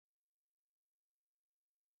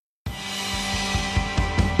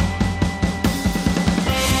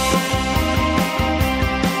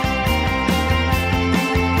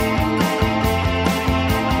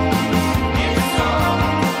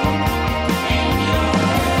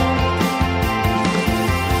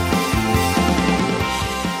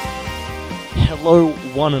Hello,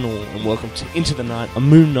 one and all, and welcome to Into the Night, a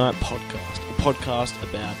Moon Knight podcast. A podcast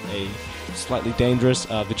about a slightly dangerous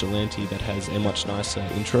vigilante that has a much nicer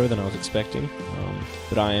intro than I was expecting.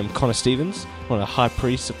 But I am Connor Stevens, one of the High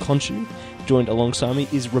Priests of Khonshu. Joined alongside me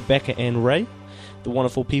is Rebecca Ann Ray, the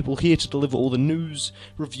wonderful people here to deliver all the news,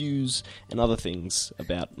 reviews, and other things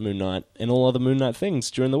about Moon Knight and all other Moon Knight things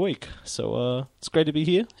during the week. So it's great to be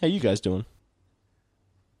here. How you guys doing?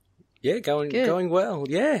 Yeah, going well.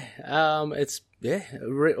 Yeah, it's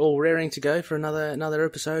all raring to go for another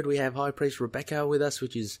episode. We have High Priest Rebecca with us,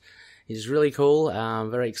 which is really cool.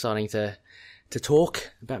 Very exciting to talk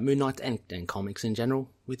about Moon Knight and comics in general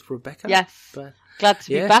with Rebecca. Yes, glad to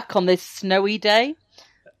be back on this snowy day.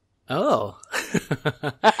 Oh,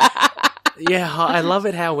 yeah, I love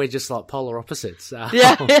it how we're just like polar opposites.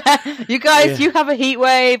 Yeah. You guys, you have a heat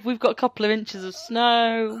wave. We've got a couple of inches of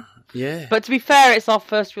snow. Yeah. But to be fair, it's our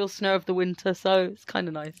first real snow of the winter, so it's kind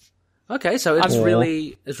of nice. Okay, so it's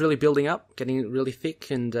really building up, getting really thick,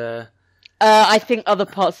 and I think other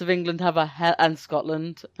parts of England have and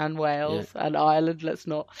Scotland and Wales and Ireland,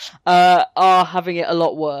 are having it a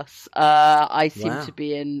lot worse. I seem to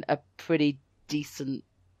be in a pretty decent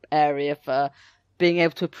area for being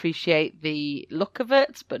able to appreciate the look of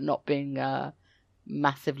it, but not being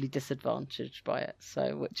massively disadvantaged by it.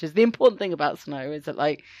 So, which is the important thing about snow, is that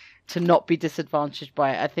to not be disadvantaged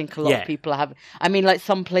by it. I think a lot of people have. I mean, like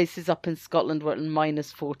some places up in Scotland were at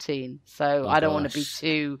 -14, so I don't want to be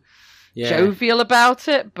too jovial about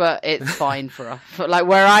it, but it's fine for us. But like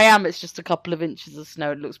where I am, it's just a couple of inches of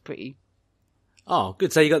snow. It looks pretty. Oh,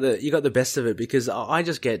 good. So you got the best of it, because I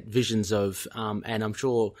just get visions of, and I'm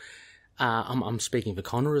sure. I'm speaking for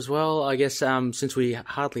Connor as well. I guess since we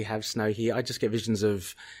hardly have snow here, I just get visions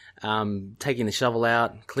of taking the shovel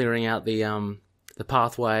out, clearing out the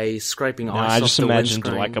pathway, scraping ice off the windscreen. I just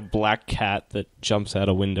imagined like a black cat that jumps out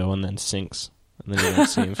a window and then sinks, and then you don't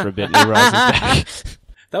see him for a bit and he rises back.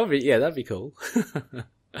 That'd be cool.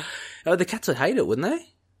 Oh, the cats would hate it, wouldn't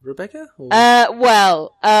they, Rebecca?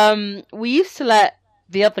 We used to let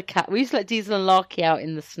Diesel and Larky out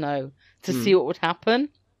in the snow to see what would happen.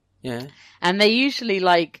 Yeah. And they usually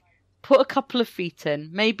put a couple of feet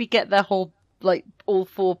in, maybe get their whole all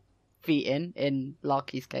 4 feet in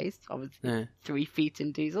Larky's case, obviously 3 feet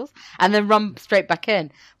in Diesel's, and then run straight back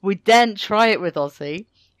in. We'd then try it with Ozzy,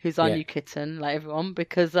 who's our new kitten, like everyone,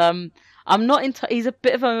 because I'm not he's a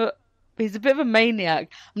bit of a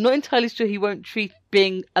maniac. I'm not entirely sure he won't treat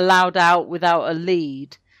being allowed out without a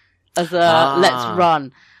lead as a let's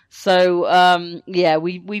run. So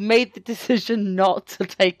we made the decision not to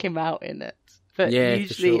take him out in it. But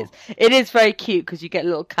usually it is very cute, because you get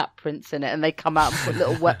little cat prints in it, and they come out and put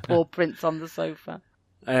little wet paw prints on the sofa.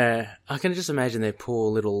 I can just imagine their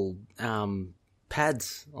poor little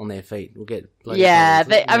pads on their feet will get bloody. Yeah,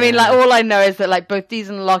 I mean, all I know is that both these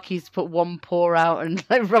and Lucky's put one paw out and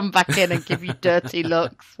run back in and give you dirty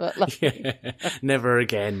looks. But never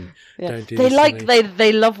again. Yeah. Don't do this.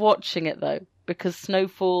 They love watching it though, because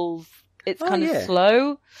snowfalls. It's kind of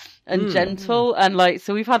slow and gentle, and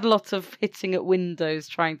so we've had a lot of hitting at windows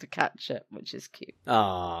trying to catch it, which is cute.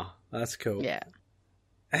 Ah, that's cool. Yeah.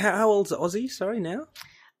 How old's Ozzy? Sorry, now?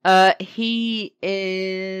 He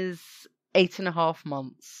is 8.5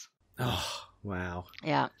 months. Oh, wow.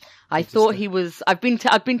 Yeah, I thought he was. I've been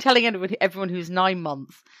telling everyone who's 9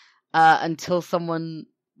 months until someone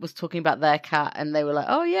was talking about their cat, and they were like,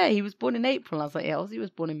 "Oh yeah, he was born in April." And I was like, "Yeah, Ozzy was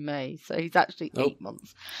born in May, so he's actually 8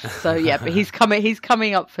 months." So yeah, but he's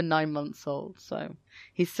coming up for 9 months old, so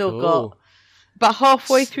he's still got about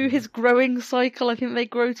halfway through his growing cycle. I think they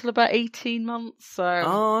grow till about 18 months. So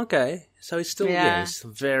okay, so he's still he's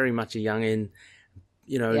very much a youngin,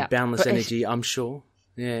 boundless energy. I'm sure.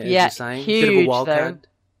 Yeah, as you're saying, huge, bit of a wild card.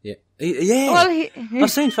 Yeah. Well, I've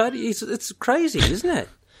seen photos. It's crazy, isn't it?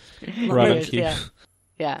 Right.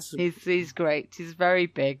 Yeah, he's great. He's very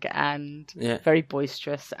big and very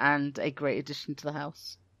boisterous, and a great addition to the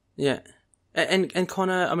house. Yeah, and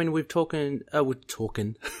Connor, I mean, we're talking. We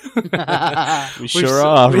sure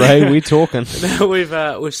are, Ray. We're talking.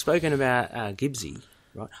 We've spoken about Gibbsy,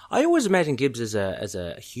 right? I always imagine Gibbs as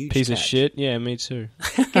a huge piece cat. of shit. Yeah, me too.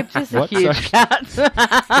 Gibbs is a huge cat.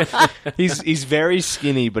 He's very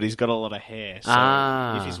skinny, but he's got a lot of hair.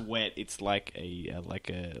 So if he's wet, it's like a it's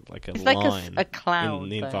line, like a cloud in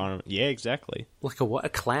the environment. Yeah, exactly. Like a what? A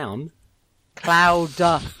clown? Cloud.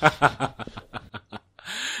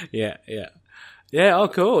 Yeah. Oh,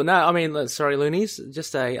 cool. No, I mean, sorry, Loonies.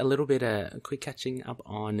 Just a little bit quick catching up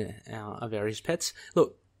on our various pets.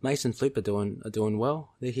 Look, Mace and Flip are doing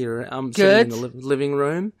well. They're here, sitting in the living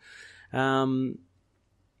room.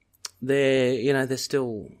 They're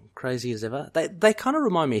still crazy as ever. They kind of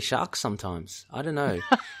remind me of sharks sometimes. I don't know.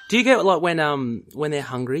 Do you get like when they're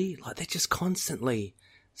hungry, like they're just constantly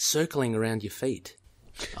circling around your feet?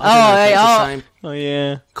 Oh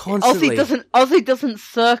yeah. Constantly. Ozzy doesn't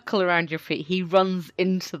circle around your feet. He runs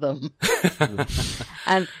into them,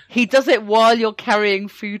 and he does it while you're carrying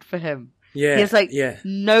food for him. Yeah, he has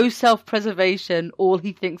no self-preservation. All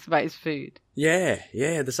he thinks about is food. Yeah.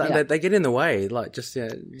 They get in the way. Like just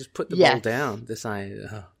put the ball down. They're saying,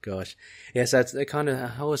 oh gosh, yeah. So they kind of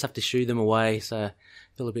I always have to shoo them away. So I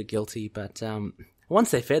feel a bit guilty. But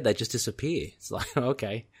once they're fed, they just disappear. It's like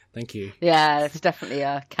okay. Thank you. Yeah, it's definitely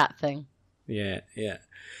a cat thing. Yeah.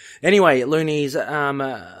 Anyway, Loonies,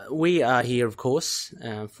 we are here, of course,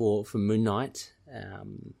 for Moon Knight,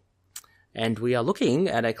 and we are looking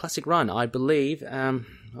at a classic run. I believe,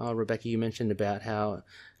 Rebecca, you mentioned about how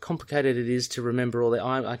complicated it is to remember all the...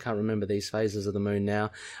 I can't remember these phases of the moon now.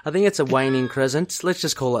 I think it's a waning crescent. Let's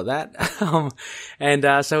just call it that.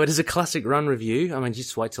 So it is a classic run review. I mean,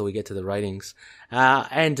 just wait till we get to the ratings.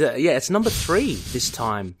 It's number 3 this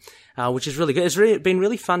time, which is really good. It's been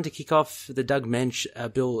really fun to kick off the Doug Mensch,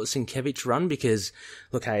 Bill Sienkiewicz run because,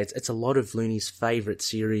 look, hey, it's a lot of Looney's favourite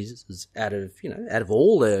series out of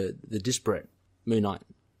all the disparate Moon Knight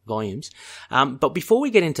volumes. But before we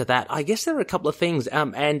get into that, I guess there are a couple of things.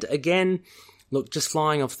 And again, look, just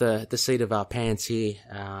flying off the seat of our pants here.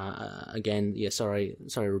 Again, yeah, sorry,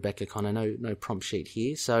 Rebecca, Connor, no prompt sheet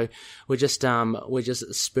here. So we're just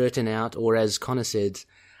spurting out, or as Connor said,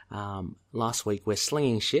 last week, we're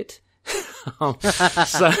slinging shit. First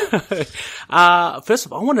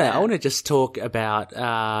of all, I want to just talk about,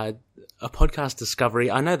 a podcast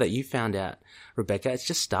discovery. I know that you found out, Rebecca. It's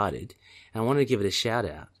just started. And I wanted to give it a shout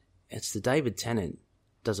out. It's the David Tennant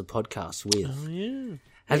does a podcast with. Oh yeah.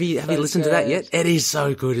 Have you listened to that yet? It is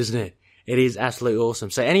so good, isn't it? It is absolutely awesome.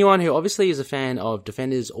 So anyone who obviously is a fan of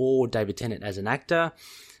Defenders or David Tennant as an actor,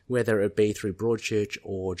 whether it be through Broadchurch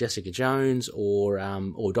or Jessica Jones or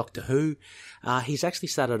Doctor Who, he's actually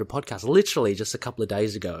started a podcast literally just a couple of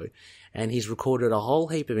days ago, and he's recorded a whole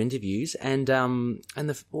heap of interviews. And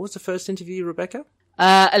what was the first interview, Rebecca?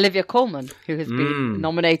 Olivia Colman, who has been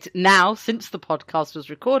nominated now, since the podcast was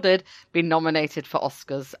recorded, been nominated for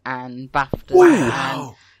Oscars and BAFTAs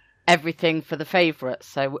and everything for The Favourite.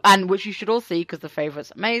 So, and which you should all see because The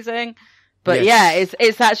Favourite's amazing. But yes. Yeah,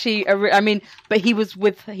 it's actually but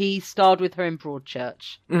he starred with her in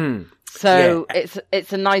Broadchurch. So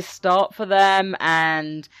it's a nice start for them,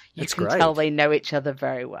 and you can tell they know each other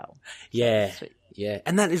very well. Yeah. So yeah,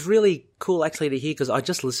 and that is really cool actually to hear because I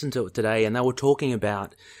just listened to it today and they were talking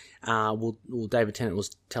about, David Tennant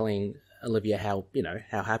was telling Olivia how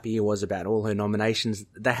happy he was about all her nominations.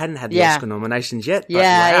 They hadn't had the Oscar nominations yet.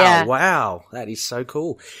 But wow, that is so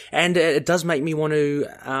cool. And it does make me want to,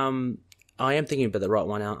 I am thinking about the right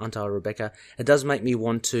one, aren't I, Rebecca? It does make me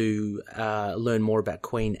want to learn more about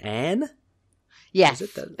Queen Anne. Yes,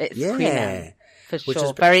 it's Queen Anne. For sure.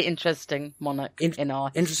 Is very interesting monarch in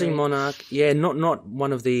our interesting history. Monarch. Yeah, not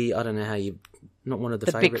one of the, I don't know how you, not one of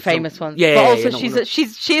the big famous ones. Yeah, but also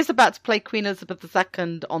she is about to play Queen Elizabeth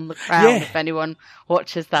II on The Crown. If anyone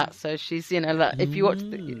watches that, so she's if you watch,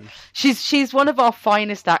 she's one of our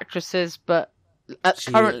finest actresses, but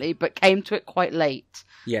currently, but came to it quite late.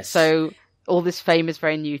 Yes. So all this fame is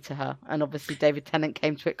very new to her, and obviously David Tennant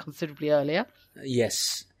came to it considerably earlier.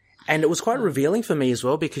 Yes. And it was quite revealing for me as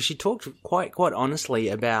well because she talked quite honestly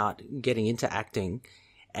about getting into acting,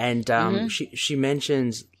 and she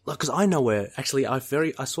mentions, because I know her actually. I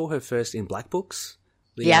saw her first in Black Books,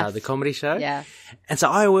 the comedy show. Yeah, and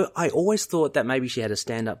so I always thought that maybe she had a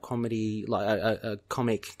stand-up comedy, like a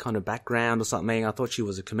comic kind of background or something. I thought she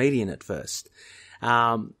was a comedian at first,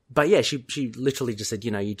 but yeah, she literally just said,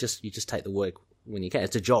 you just take the work when you can.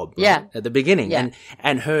 It's a job, right? At the beginning. Yeah.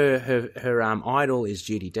 And her idol is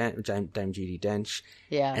Dame Judi Dench.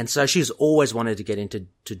 Yeah. And so she's always wanted to get into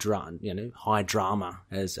drama, high drama,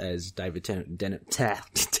 as David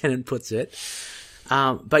Tennant puts it.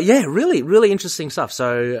 But yeah, really, really interesting stuff.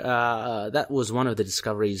 So, that was one of the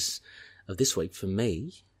discoveries of this week for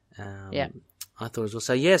me. I thought as well.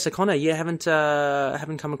 So yeah, so Connor, you haven't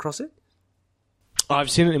come across it?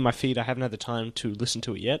 I've seen it in my feed. I haven't had the time to listen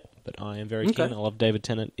to it yet, but I am very keen. I love David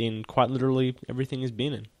Tennant in quite literally everything he's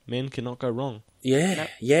been in. Man cannot go wrong. Yeah,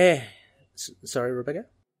 yeah. Sorry, Rebecca?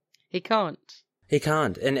 He can't.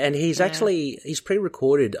 And he's actually, he's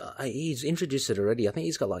pre-recorded. He's introduced it already. I think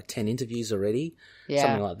he's got like 10 interviews already. Yeah.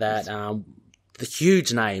 Something like that. The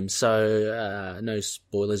huge names, so no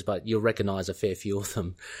spoilers, but you'll recognise a fair few of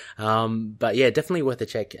them. But yeah, definitely worth a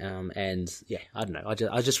check. And yeah, I don't know,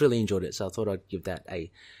 I just really enjoyed it, so I thought I'd give that a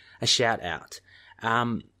shout out.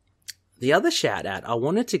 The other shout out I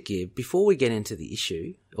wanted to give before we get into the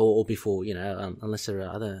issue, or before, unless there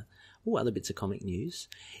are other bits of comic news,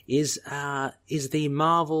 is the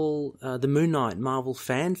Marvel, the Moon Knight Marvel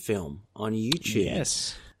fan film on YouTube.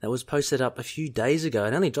 Yes. That was posted up a few days ago.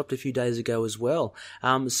 It only dropped a few days ago as well.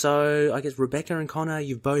 So I guess Rebecca and Connor,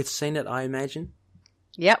 you've both seen it, I imagine.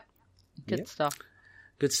 Yep. Good stuff.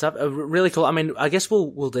 Good stuff. Really cool. I mean, I guess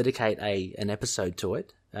we'll dedicate an episode to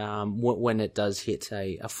it when it does hit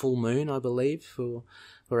a full moon, I believe, for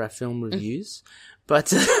our film reviews. But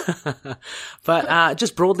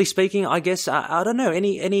just broadly speaking, I guess I don't know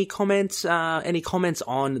any comments on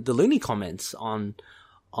the Looney comments on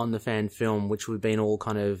the fan film, which we've been all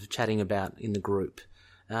kind of chatting about in the group.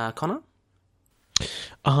 Connor?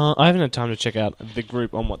 I haven't had time to check out the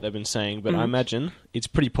group on what they've been saying, but I imagine it's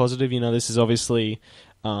pretty positive. This is obviously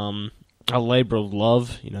a labour of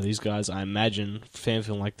love. These guys, I imagine, fan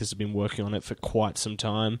film like this have been working on it for quite some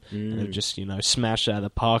time, and they've just, smashed it out of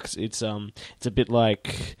the park. It's a bit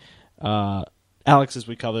like Alex, as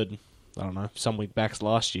we covered, I don't know, some week back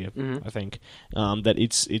last year, I think, that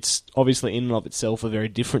it's obviously in and of itself a very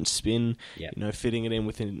different spin, fitting it in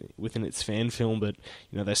within its fan film, but,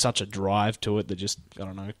 there's such a drive to it that just, I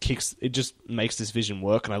don't know, it just makes this vision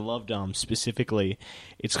work, and I loved, specifically,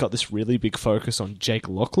 it's got this really big focus on Jake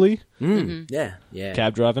Lockley. Yeah.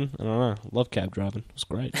 Cab driving, I don't know, love cab driving, it was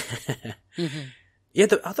great. Yeah,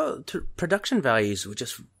 I thought production values were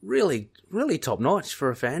just really, really top notch for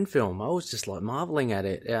a fan film. I was just like marveling at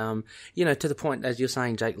it. To the point, as you're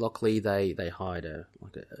saying, Jake Lockley, they hired it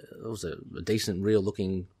was a decent, real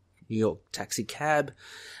looking New York taxi cab.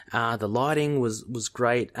 The lighting was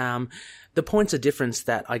great. The points of difference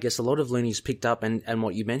that I guess a lot of Loonies picked up, and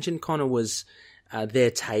what you mentioned, Connor, was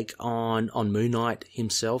their take on Moon Knight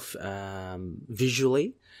himself,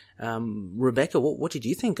 visually. Rebecca, what did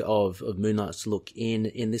you think of Moon Knight's look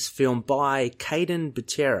in this film by Caden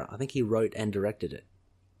Butera? I think he wrote and directed it.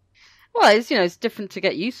 Well, it's different to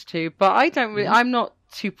get used to, but I don't really, I'm not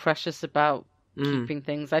too precious about keeping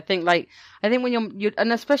things. I think when you're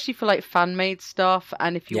and especially for like fan made stuff,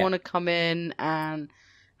 and if you want to come in and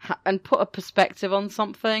put a perspective on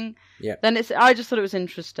something, then I just thought it was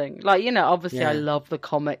interesting. Obviously I love the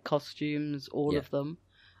comic costumes, all of them.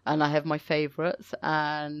 And I have my favourites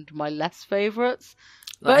and my less favourites.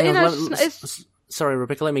 But, sorry,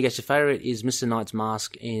 Rebecca, let me guess. Your favourite is Mr. Knight's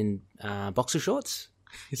mask in boxer shorts?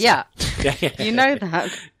 Yeah. You know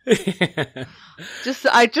that.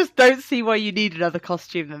 I just don't see why you need another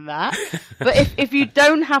costume than that. But if you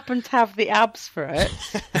don't happen to have the abs for it,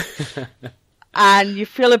 and you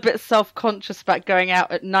feel a bit self-conscious about going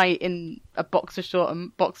out at night in a boxer shorts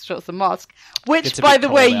and mask, which, by the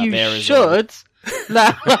way, you should...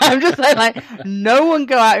 No, I'm just saying, no one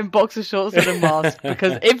go out in boxer shorts and a mask,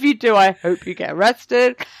 because if you do, I hope you get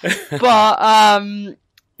arrested. But, I mean,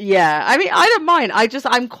 I don't mind.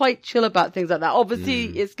 I'm quite chill about things like that. Obviously,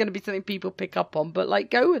 it's going to be something people pick up on, but,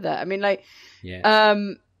 go with it. I mean,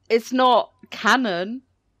 it's not canon.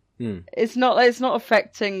 It's not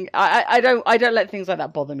affecting, I don't let things like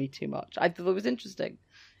that bother me too much. I thought it was interesting.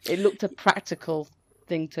 It looked a practical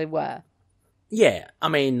thing to wear. Yeah, I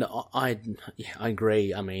mean, I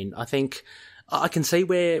agree. I mean, I think I can see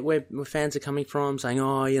where fans are coming from, saying,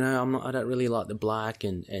 I don't really like the black,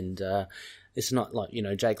 and it's not like,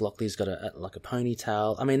 Jake Lockley's got a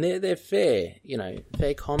ponytail. I mean, they're fair,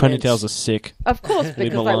 fair comments. Ponytails are sick. Of course,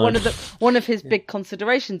 because one of his big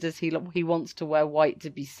considerations is he wants to wear white to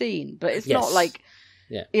be seen, but it's not like,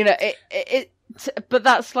 but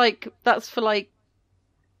that's for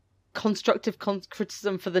constructive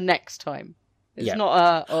criticism for the next time. It's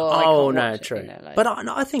not true. But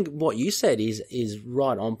I think what you said is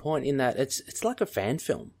right on point in that it's like a fan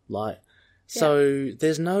film, so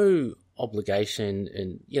there's no obligation,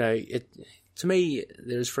 and to me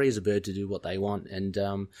they're as free as a bird to do what they want, and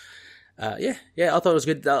I thought it was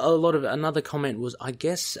good. Another comment was, I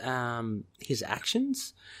guess, his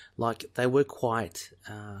actions, they were quite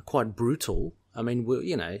brutal. I mean,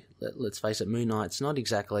 let's face it, Moon Knight's not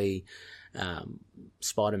exactly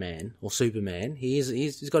Spider-Man or Superman.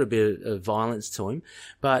 He's got a bit of violence to him,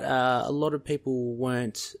 but a lot of people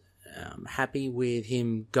weren't happy with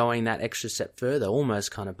him going that extra step further,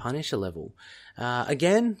 almost kind of Punisher level.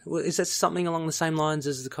 Again, is that something along the same lines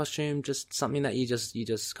as the costume? Just something that you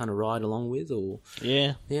just kind of ride along with, or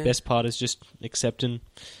best part is just accepting,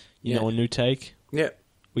 a new take. Yeah.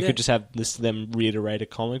 We could just have them reiterate a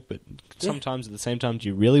comic, but sometimes at the same time, do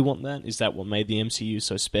you really want that? Is that what made the MCU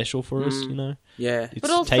so special for us? Yeah, it's but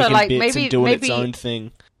also, taking bits and doing its own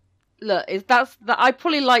thing. Look, I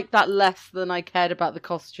probably liked that less than I cared about the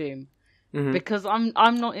costume, because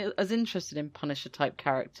I'm not as interested in Punisher type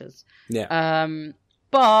characters. Yeah.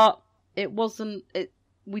 But it wasn't.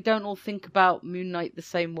 We don't all think about Moon Knight the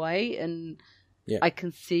same way, and I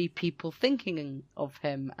can see people thinking of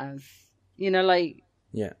him as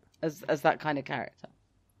as that kind of character.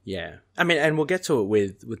 Yeah, I mean, and we'll get to it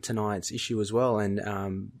with tonight's issue as well.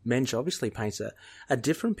 And Mensch obviously paints a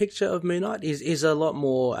different picture of Moon Knight. He's a lot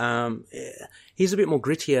more. He's a bit more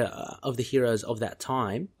grittier of the heroes of that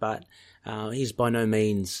time, but he's by no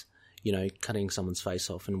means, cutting someone's face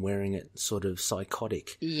off and wearing it sort of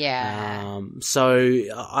psychotic. Yeah. So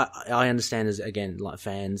I understand as, again, like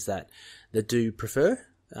fans that do prefer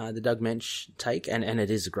the Doug Mensch take, and it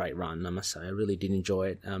is a great run, I must say. I really did enjoy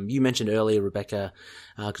it. You mentioned earlier, Rebecca,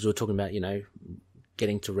 because we were talking about,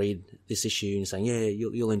 getting to read this issue and saying, yeah,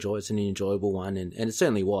 you'll enjoy it. It's an enjoyable one. And it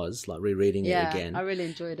certainly was, like rereading it again. Yeah, I really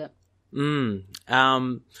enjoyed it.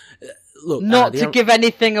 Look, not to give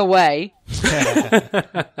anything away.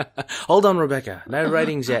 Hold on, Rebecca. No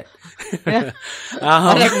ratings yet. I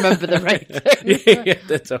don't remember the rating. Yeah,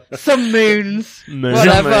 that's all right. Some moons,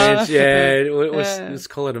 whatever. Moons, yeah, let's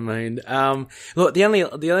call it a moon. Look, the only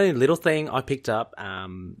little thing I picked up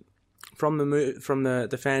from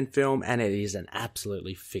the fan film, and it is an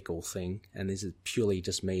absolutely fickle thing, and this is purely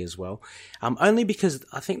just me as well. Only because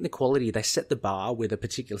I think the quality, they set the bar with a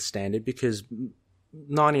particular standard, because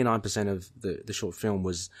 99% of the short film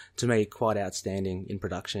was, to me, quite outstanding in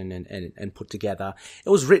production and put together. It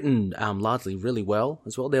was written largely really well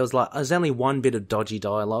as well. There was only one bit of dodgy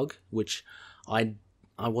dialogue, which I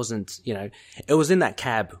wasn't, it was in that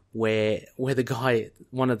cab where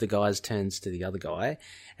one of the guys turns to the other guy,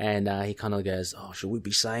 and he kind of goes, "Oh, should we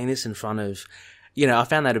be saying this in front of," I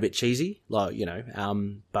found that a bit cheesy, but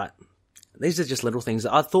these are just little things.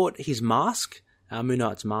 I thought his mask, Moon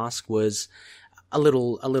Knight's mask, was a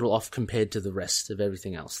little off compared to the rest of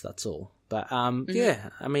everything else. That's all. But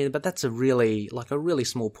but that's a really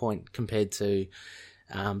small point compared to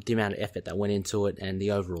the amount of effort that went into it and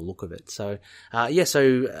the overall look of it. So,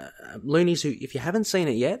 Loonies, who, if you haven't seen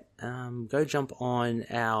it yet, go jump on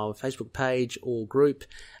our Facebook page or group,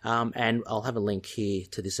 and I'll have a link here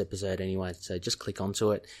to this episode anyway, so just click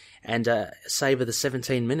onto it and savor the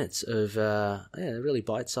 17 minutes of a really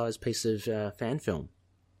bite-sized piece of fan film.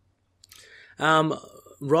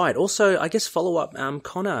 Right. Also, I guess follow-up,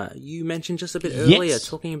 Connor, you mentioned just a bit earlier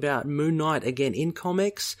talking about Moon Knight again in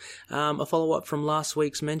comics, a follow-up from last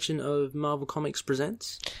week's mention of Marvel Comics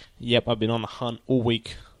Presents. Yep, I've been on the hunt all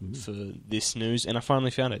week for this news, and I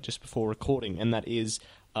finally found it just before recording, and that is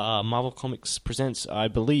Marvel Comics Presents, I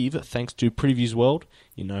believe, thanks to Previews World,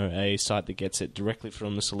 a site that gets it directly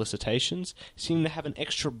from the solicitations, seem to have an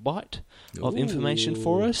extra byte of information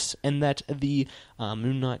for us, and that the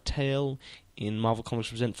Moon Knight tale in Marvel Comics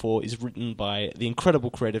Present 4 is written by the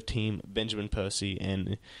incredible creative team Benjamin Percy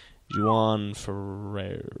and Juan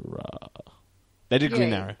Ferreira. They did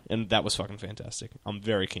Green Arrow, and that was fucking fantastic. I'm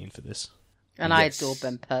very keen for this. And I adore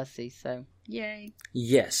Ben Percy, so yay.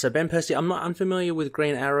 Yes, so Ben Percy, I'm not unfamiliar with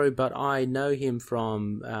Green Arrow, but I know him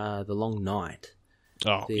from The Long Night.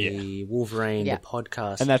 Oh, the Wolverine, the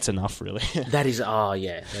podcast. And that's enough, really. That is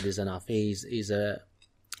enough. He's a...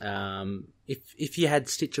 If you had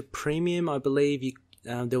Stitcher Premium, I believe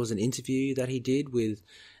there was an interview that he did with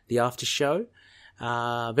the After Show.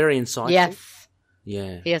 Very insightful. Yes.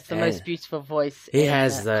 Yeah. He has the most beautiful voice he in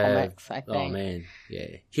has the comics, I think. Oh, man.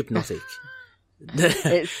 Yeah. Hypnotic.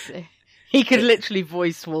 He could literally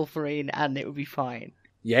voice Wolverine and it would be fine.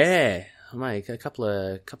 Yeah. Mate, a couple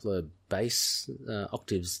of bass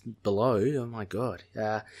octaves below. Oh my god!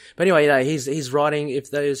 But anyway, he's writing.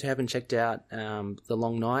 If those who haven't checked out The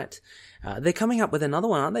Long Night, they're coming up with another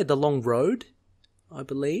one, aren't they? The Long Road, I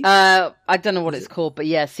believe. I don't know what it's called, but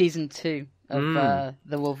yeah, season 2 of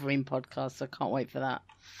the Wolverine podcast. So I can't wait for that.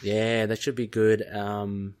 Yeah, that should be good.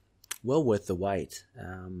 Well worth the wait.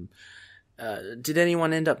 Did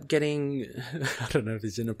anyone end up getting? I don't know if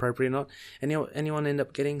it's inappropriate or not. Anyone end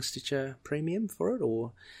up getting Stitcher Premium for it,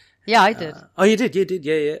 or? Yeah, I did. Oh, you did,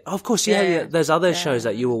 yeah. Oh, of course, yeah. There's other shows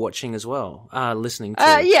that you were watching as well, listening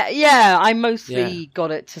to. Yeah. I mostly got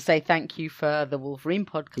it to say thank you for the Wolverine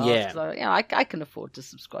podcast. Yeah. So, I can afford to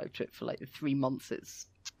subscribe to it for like the 3 months it's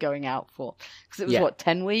going out for, because it was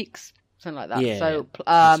 10 weeks. Something like that. Yeah, so,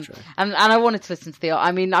 and I wanted to listen to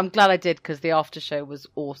I'm glad I did, because the after show was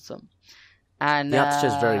awesome. And the after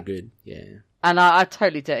show's very good. Yeah. And I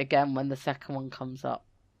totally do it again when the second one comes up.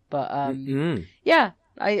 But I think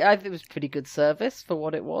it was pretty good service for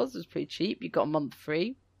what it was. It was pretty cheap. You got a month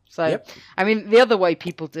free. So, I mean, the other way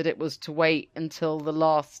people did it was to wait until the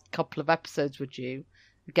last couple of episodes were due,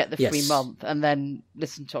 get the free month, and then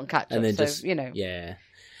listen to it on catch up. And then so, just, Yeah.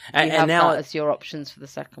 You have now that as your options for the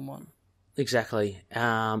second one. Exactly.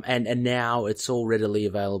 And now it's all readily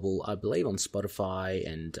available, I believe, on Spotify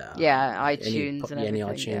and iTunes and everything.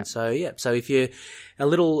 iTunes. Yeah. So if you're a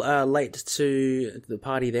little late to the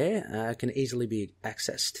party there, it can easily be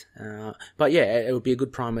accessed. But yeah, it would be a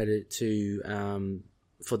good primer to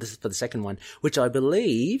for the second one, which I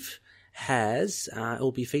believe has it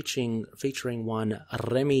will be featuring one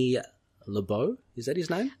Remy LeBeau. Is that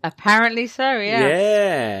his name? Apparently so, yeah.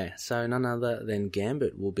 Yeah. So none other than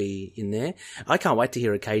Gambit will be in there. I can't wait to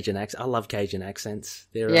hear a Cajun accent. I love Cajun accents.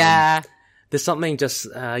 There's something just,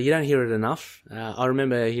 you don't hear it enough. I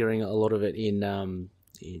remember hearing a lot of it in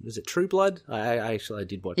was it True Blood? I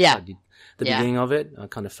did watch I did the beginning of it. I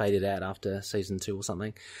kind of faded out after season 2 or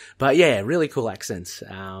something. But yeah, really cool accents.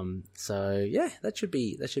 So yeah, that should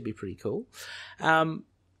be pretty cool.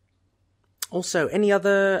 Also, any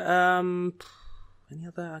other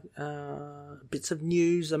bits of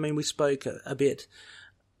news? I mean, we spoke a bit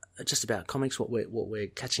just about comics, what we're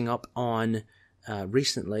catching up on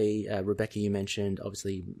recently. Rebecca, you mentioned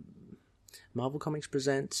obviously Marvel Comics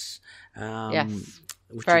Presents. Yes,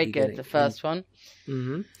 very good. The first one.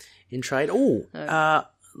 Mm-hmm. In trade.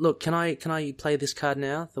 Look, can I play this card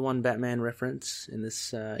now? The one Batman reference in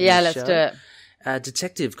this. Let's show? do it.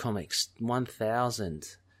 Detective Comics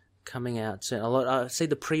 1000. Coming out soon. I see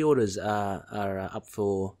the pre-orders are up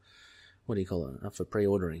for, what do you call it? Up for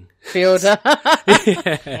pre-ordering. Pre-order.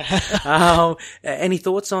 Any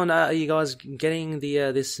thoughts on? Are you guys getting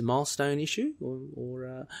the this milestone issue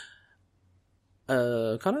or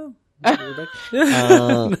Connor?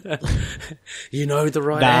 You know the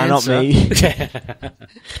right answer. Not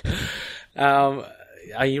me.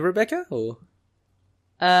 Are you Rebecca or?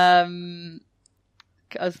 As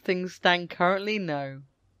things stand currently, no.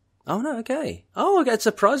 Oh no! Okay. Oh, okay. It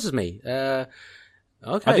surprises me. Okay.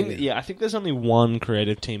 I think there's only one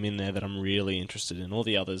creative team in there that I'm really interested in. All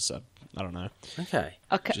the others, I don't know. Okay.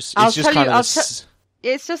 It's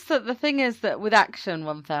just that the thing is that with Action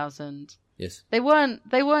 1000, yes, they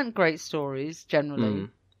weren't great stories generally.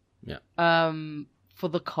 Yeah. For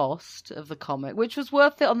the cost of the comic, which was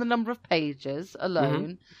worth it on the number of pages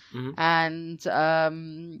alone, and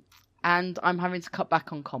I'm having to cut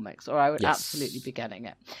back on comics, or I would absolutely be getting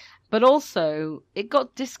it. But also, it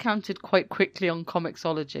got discounted quite quickly on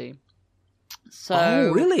Comixology. So,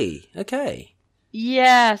 oh, really? Okay.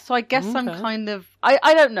 Yeah, so I guess I'm kind of...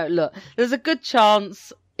 I don't know. Look, there's a good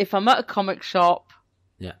chance if I'm at a comic shop,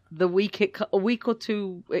 a week or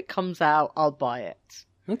two it comes out, I'll buy it.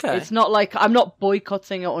 Okay. It's not like I'm not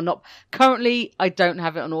boycotting it or not. Currently, I don't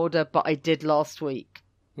have it on order, but I did last week.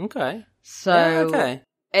 Okay. So... Yeah, okay.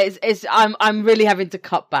 I'm really having to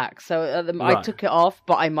cut back, so I took it off,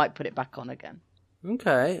 but I might put it back on again.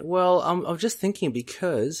 Okay, well, I'm just thinking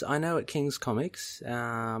because I know at King's Comics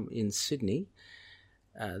in Sydney,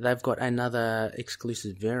 they've got another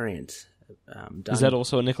exclusive variant done. Is that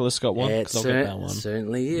also a Nicholas Scott one? It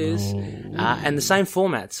certainly is, and the same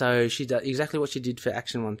format. So she does exactly what she did for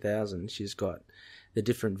Action 1000. She's got the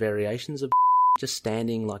different variations of just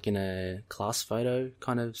standing like in a class photo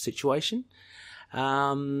kind of situation.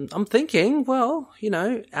 I'm thinking, well,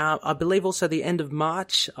 I believe also the end of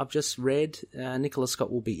March, I've just read, Nicholas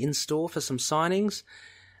Scott will be in store for some signings.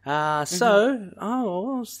 I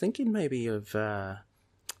was thinking maybe of, I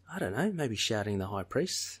don't know, maybe shouting the High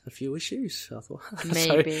Priest a few issus. I thought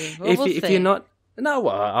maybe. So if you're not, no,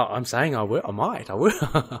 well, I'm saying I will. I might. I will.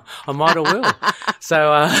 I might or will.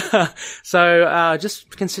 So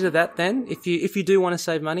just consider that then. If you do want to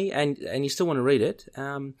save money and you still want to read it,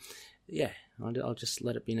 I'll just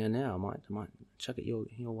let it be known now. I might chuck it your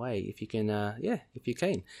way if you can. If you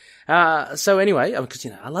can. So anyway, because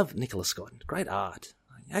I love Nicholas Scott. Great art.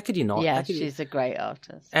 How could you not? Yeah, she's a great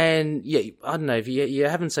artist. And I don't know if you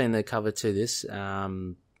haven't seen the cover to this.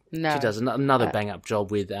 No, she does another bang up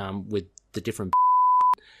job with the different.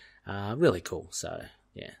 Really cool. So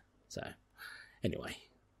yeah. So anyway,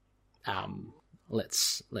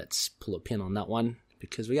 let's pull a pin on that one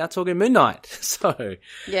because we are talking Moon Knight. So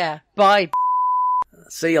yeah, bye.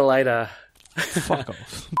 See you later. Fuck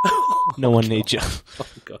off. No one needs you. Oh,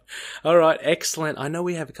 God. All right, excellent. I know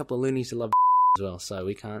we have a couple of loonies who love as well, so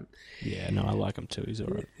we can't... Yeah, no, I like him too. He's all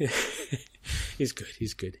right. He's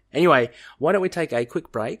good. Anyway, why don't we take a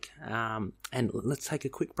quick break, and let's take a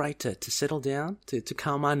quick break to settle down, to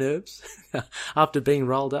calm our nerves after being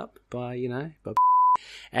rolled up by,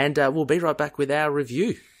 and we'll be right back with our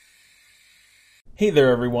review. Hey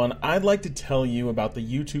there everyone, I'd like to tell you about the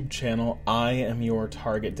YouTube channel I Am Your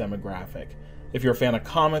Target Demographic. If you're a fan of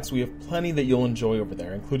comics, we have plenty that you'll enjoy over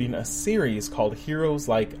there, including a series called Heroes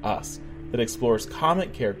Like Us, that explores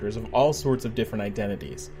comic characters of all sorts of different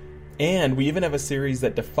identities. And we even have a series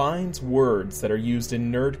that defines words that are used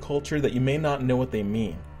in nerd culture that you may not know what they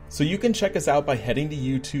mean. So you can check us out by heading to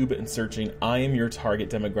YouTube and searching I Am Your Target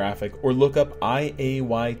Demographic, or look up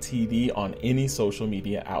IAYTD on any social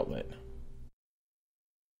media outlet.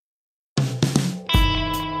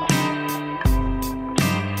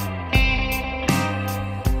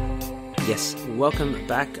 Yes, welcome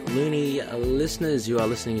back, Looney listeners. You are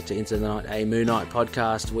listening to Into the Night, a Moon Knight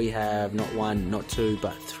podcast. We have not one, not two,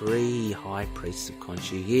 but three High Priests of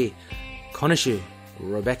Khonshu here. Khonshu,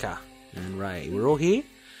 Rebecca, and Ray. We're all here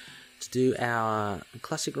to do our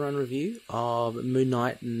classic run review of Moon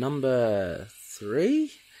Knight number 3.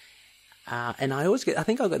 And I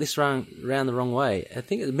think I got this round the wrong way. I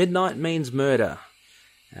think midnight means murder.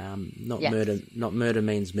 Yes. Not murder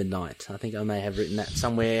means midnight. I think I may have written that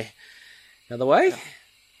somewhere the other way.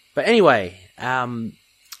 But anyway, so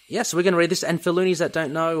we're going to read this. And for loonies that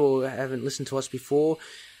don't know or haven't listened to us before,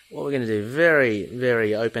 what we're going to do, very,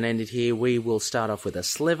 very open-ended here. We will start off with a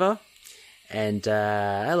sliver. And,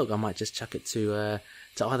 look, I might just chuck it to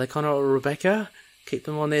either Connor or Rebecca, keep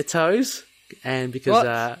them on their toes. And because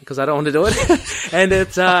I don't want to do it. and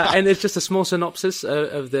it's just a small synopsis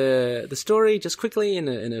of the story, just quickly in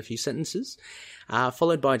a few sentences.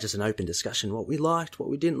 Followed by just an open discussion, what we liked, what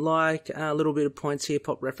we didn't like, a little bit of points here,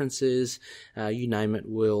 pop references, you name it,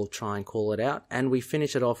 we'll try and call it out. And we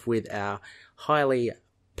finish it off with our highly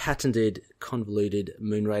patented, convoluted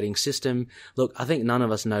moon rating system. Look, I think none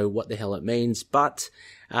of us know what the hell it means, but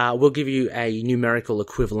we'll give you a numerical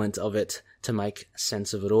equivalent of it to make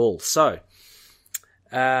sense of it all. So,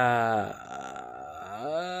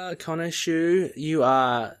 Khonshu, you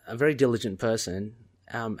are a very diligent person.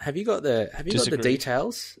 Have you got the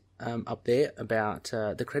details up there about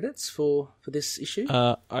the credits for this issue?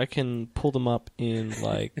 I can pull them up in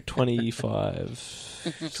like 25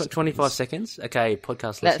 25 seconds. Okay,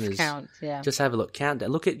 podcast Let's listeners. count, yeah. Just have a look. Count.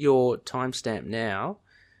 Look at your timestamp now.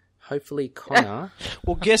 Hopefully, Connor.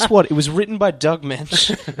 Well, guess what? It was written by Doug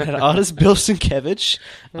Mensch, and artist Bill Sienkiewicz,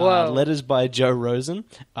 letters by Joe Rosen.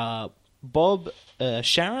 Bob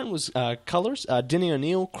Sharon was colors. Denny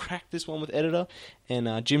O'Neil cracked this one with editor,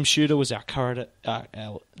 and Jim Shooter was our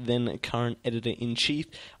then current editor-in-chief.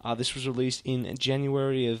 This was released in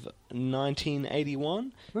January of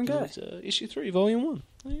 1981. Okay. It was, issue 3, volume 1.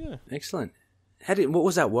 There you go. Excellent. What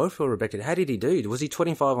was that word for, Rebecca? How did he do? Was he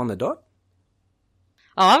 25 on the dot?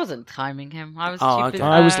 Oh, I wasn't timing him. I was okay.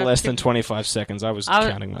 I was less than 25 seconds. I was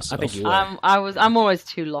counting myself. I think you were. I'm always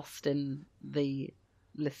too lost in the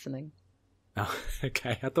listening. Oh,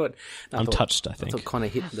 okay. I'm touched, I think. I thought Connor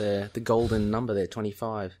hit the golden number there,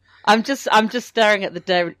 25. I'm just staring at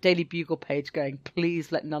the Daily Bugle page going,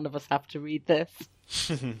 please let none of us have to read this.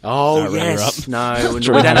 Oh, yes. No, we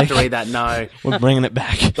don't have to read that, no. We're bringing it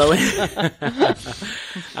back.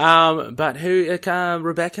 But who,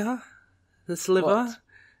 Rebecca? The sliver?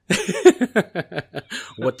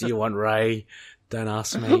 What do you want, Ray? Don't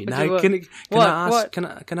ask me. No, can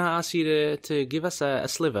I ask you to give us a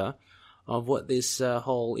sliver of what this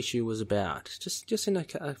whole issue was about? Just in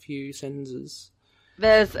a few sentences.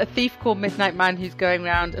 There's a thief called Midnight Man who's going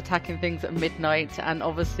around attacking things at midnight, and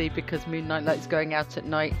obviously because Moon Knight likes going out at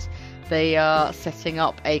night, they are setting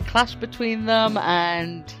up a clash between them,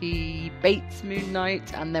 and he baits Moon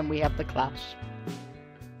Knight, and then we have the clash.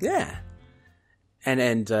 Yeah.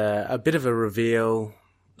 And a bit of a reveal.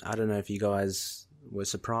 I don't know if you guys were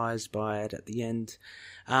surprised by it at the end.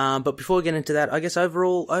 But before we get into that, I guess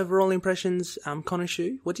overall impressions,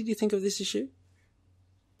 Khonshu, what did you think of this issue?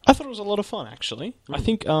 I thought it was a lot of fun, actually. I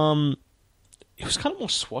think it was kind of more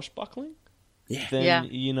swashbuckling than,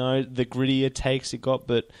 the grittier takes it got.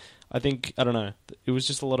 But I think, I don't know, it was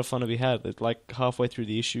just a lot of fun to be had. Like, halfway through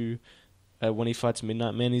the issue, when he fights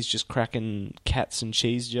Midnight Man, he's just cracking cats and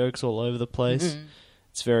cheese jokes all over the place. Mm-hmm.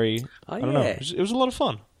 It's very, I don't know, it was a lot of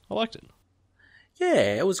fun. I liked it.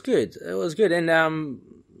 Yeah, it was good. And I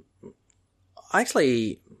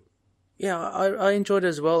enjoyed it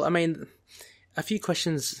as well. I mean, a few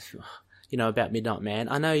questions, about Midnight Man.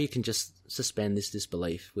 I know you can just suspend this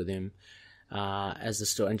disbelief with him as the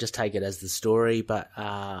story and just take it as the story, but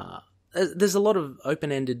there's a lot of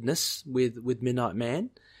open-endedness with Midnight Man.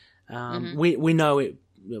 We know it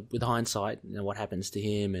with hindsight, what happens to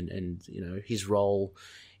him and his role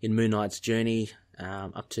in Moon Knight's journey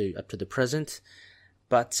up to the present,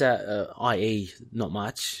 but i.e. not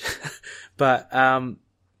much. But I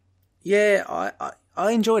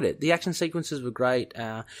enjoyed it. The action sequences were great.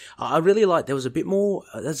 I really liked there was a bit more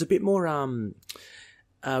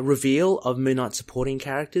reveal of Moon Knight supporting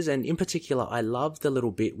characters, and in particular, I love the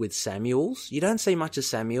little bit with Samuels. You don't see much of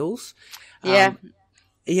Samuels. Yeah.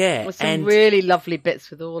 Yeah. With some really lovely bits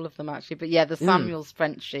with all of them, actually. But yeah, the Samuels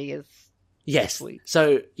Frenchie is... Yes. sweet.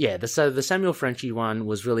 So, yeah, the Samuel Frenchie one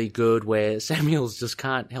was really good, where Samuels just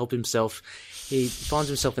can't help himself. He finds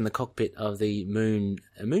himself in the cockpit of the moon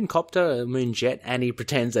copter, a moon jet, and he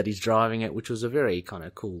pretends that he's driving it, which was a very kind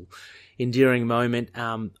of cool, endearing moment.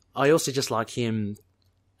 I also just like him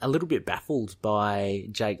a little bit baffled by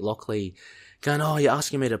Jake Lockley going, oh, you're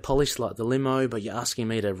asking me to polish like the limo, but you're asking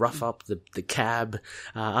me to rough up the cab,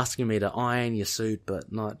 asking me to iron your suit,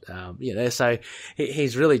 but not, so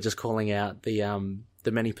he's really just calling out the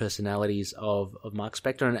many personalities of Mark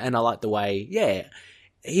Spector. And I like the way,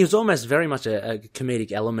 he was almost very much a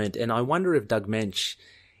comedic element. And I wonder if Doug Mensch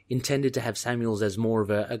intended to have Samuels as more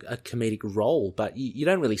of a comedic role, but you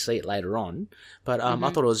don't really see it later on. But I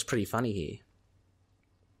thought it was pretty funny here.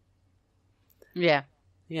 Yeah.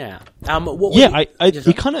 Yeah.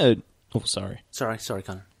 He kind of... Oh, sorry. Sorry,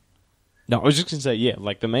 Connor. No, I was just going to say,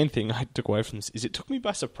 like the main thing I took away from this is it took me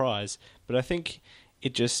by surprise, but I think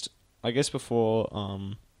it just... I guess before...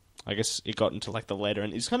 I guess it got into like the later,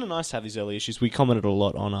 and it's kind of nice to have these early issues. We commented a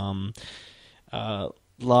lot on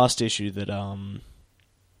last issue that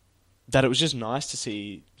it was just nice to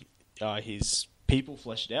see his people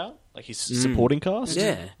fleshed out, like his supporting cast.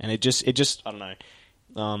 Yeah. And it just I don't know.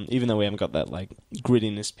 Even though we haven't got that like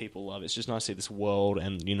grittiness people love, it's just nice to see this world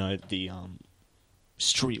and the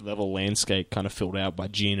street level landscape kind of filled out by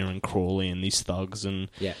Gina and Crawley and these thugs, and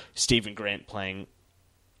Stephen Grant playing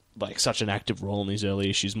like such an active role in these early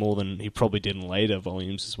issues, more than he probably did in later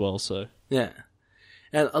volumes as well. So yeah.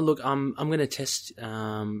 And look, I'm going to test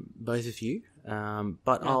both of you,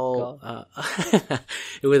 but I'll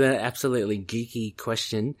with an absolutely geeky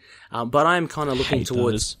question. But I am kind of looking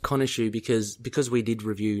towards Konoshu because we did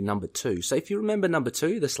review number 2. So if you remember number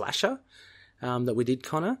 2, the slasher that we did,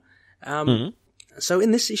 Connor. So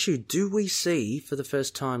in this issue, do we see for the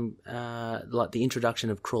first time like the introduction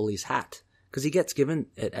of Crawley's hat? Because he gets given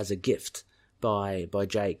it as a gift by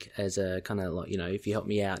Jake as a kind of like, if you help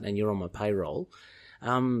me out and you're on my payroll.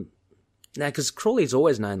 Now, because Crawley's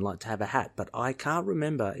always known like to have a hat, but I can't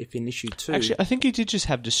remember if in issue 2... Actually, I think he did just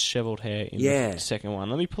have disheveled hair in the second one.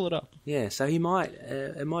 Let me pull it up. Yeah, so he might...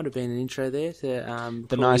 it might have been an intro there to...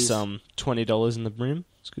 the nice $20 in the brim.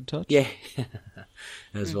 It's a good touch. Yeah,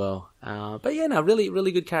 as well. But yeah, no, really,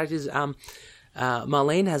 really good characters.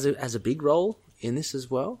 Marlene has a big role in this as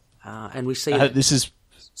well. And we see... this is...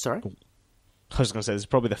 Sorry? I was going to say, this is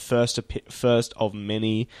probably the first of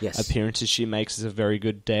many appearances she makes as a very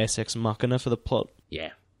good Deus Ex Machina for the plot.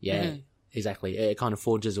 Yeah, exactly. It kind of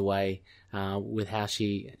forges away with how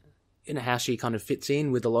she kind of fits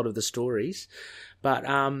in with a lot of the stories. But,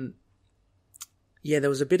 there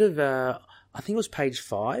was a bit of... I think it was page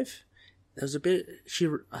 5. There was a bit...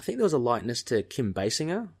 I think there was a likeness to Kim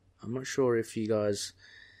Basinger. I'm not sure if you guys...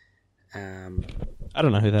 I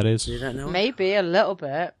don't know who that is. You don't know? Maybe a little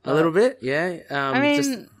bit. A little bit, yeah.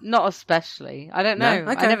 Not especially. I don't know.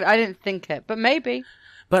 No? Okay. I didn't think it, but maybe.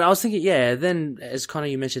 But I was thinking, then as Connor,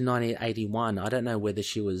 you mentioned 1981. I don't know whether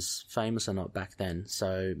she was famous or not back then.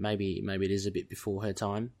 So maybe it is a bit before her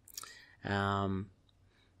time.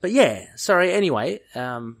 But yeah, sorry. Anyway,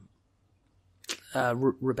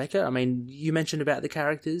 Rebecca, I mean, you mentioned about the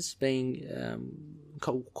characters being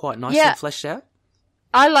quite nicely fleshed out.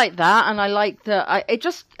 I like that, and I like that.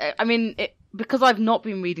 Because I've not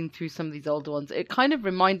been reading through some of these older ones, it kind of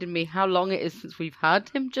reminded me how long it is since we've had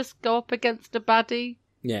him just go up against a baddie.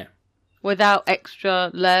 Yeah. Without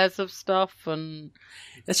extra layers of stuff, and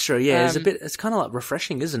that's true. Yeah, it's kind of like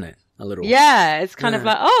refreshing, isn't it? A little. Yeah, it's kind of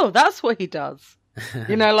like, oh, that's what he does.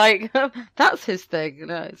 Like that's his thing.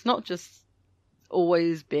 It's not just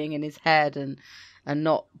always being in his head and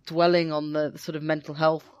not dwelling on the sort of mental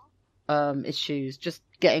health issues, just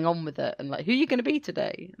getting on with it, and like, who are you going to be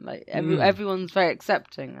today? Like everyone's very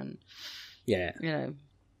accepting, and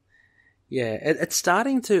it's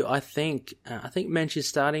starting to. I think Mensch is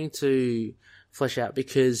starting to flesh out,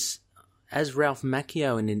 because as Ralph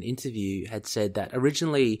Macchio in an interview had said that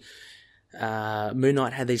originally Moon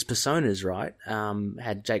Knight had these personas, right?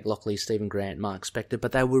 Had Jake Lockley, Stephen Grant, Mark Spector,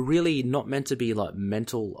 but they were really not meant to be like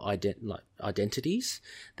mental identities.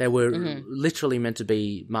 They were literally meant to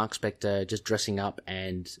be Mark Spector just dressing up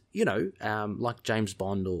and, like James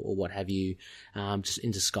Bond or what have you, just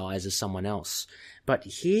in disguise as someone else. But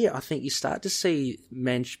here, I think you start to see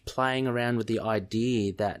Mensch playing around with the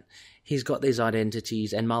idea that he's got these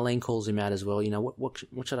identities, and Marlene calls him out as well.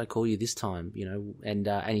 What should I call you this time? And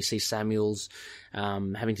you see Samuels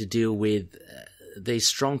having to deal with these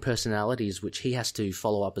strong personalities, which he has to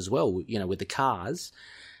follow up as well, you know, with the cars.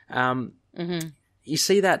 You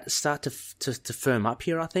see that start to firm up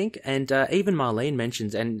here, I think. And even Marlene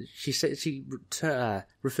mentions, and she says she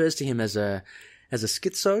refers to him as a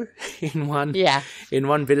schizo in one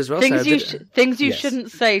bit as well. Things you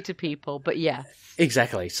shouldn't say to people, but yes.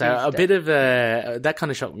 Exactly. So a bit of that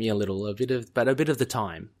kind of shocked me a little. A bit of the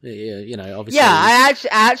time, you know. Obviously,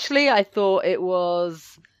 yeah. I thought it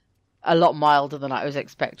was a lot milder than I was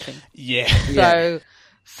expecting. Yeah.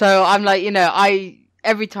 So I'm like, you know,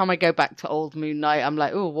 every time I go back to old Moon Knight, I'm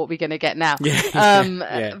like, oh, what are we going to get now?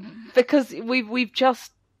 Because we've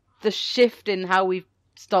just the shift in how we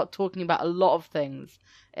start talking about a lot of things,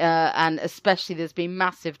 and especially there's been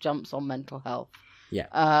massive jumps on mental health. Yeah.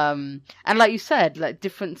 And like you said, like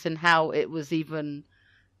difference in how it was even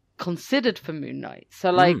considered for Moon Knight.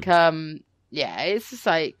 So like, it's just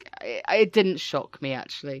like it didn't shock me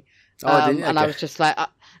actually. Didn't? And I was just like,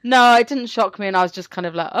 no, it didn't shock me, and I was just kind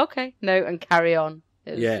of like, okay, no, and carry on.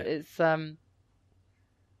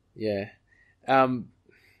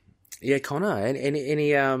 Connor,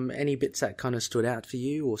 any bits that kind of stood out for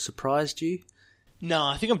you or surprised you? No,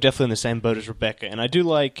 I think I'm definitely in the same boat as Rebecca, and I do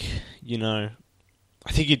like, you know,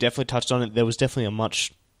 I think you definitely touched on it. There was definitely a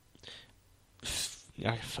much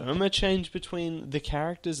firmer change between the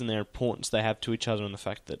characters and their importance they have to each other, and the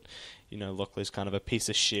fact that, you know, Lockley's kind of a piece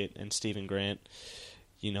of shit, and Stephen Grant,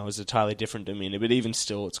 you know, is a entirely different demeanor. But even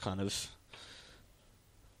still, it's kind of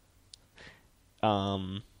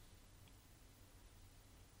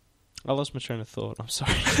I lost my train of thought. I'm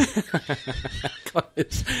sorry.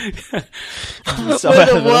 I'm so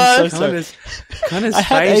Connor's I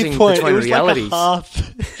had phasing a point. between It was realities.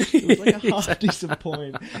 It was like a half decent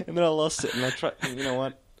point, and then I lost it. And I tried. You know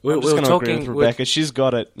what? We I'm just were going to agree talking. with Rebecca. She's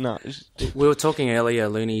got it. No, we were talking earlier,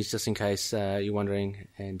 Loonies, just in case you're wondering,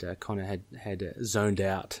 and Connor had zoned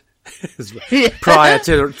out prior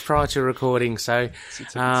to recording. So,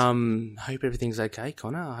 hope everything's okay,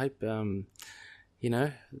 Connor. I hope you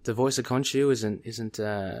know, the voice of Khonshu isn't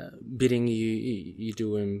bidding you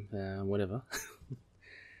do him whatever.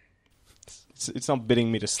 It's not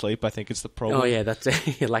bidding me to sleep. I think it's the problem. Oh yeah, that's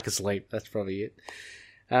lack of sleep. That's probably it.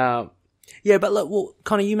 Yeah, but look, well,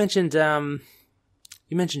 Connor, you mentioned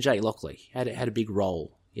Jake Lockley had a big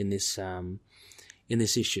role in this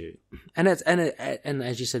issue, and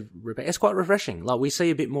as you said, Rebecca, it's quite refreshing. Like, we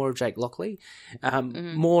see a bit more of Jake Lockley.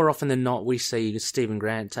 More often than not, we see Stephen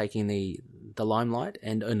Grant taking the limelight,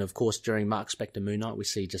 and of course during Mark Spector Moon Knight, we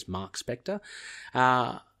see just Mark Spector.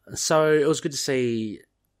 So it was good to see,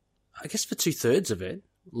 I guess, for 2/3 of it,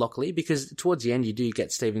 Lockley, because towards the end you do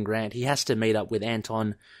get Stephen Grant. He has to meet up with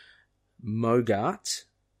Anton Mogart.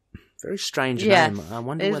 Very strange name. I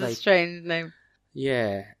wonder where a strange name.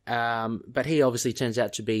 Yeah, but he obviously turns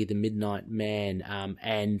out to be the Midnight Man,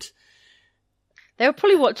 and they were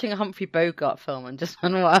probably watching a Humphrey Bogart film and just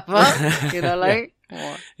went whatever, you know, like.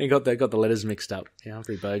 Yeah. He got the letters mixed up. Yeah,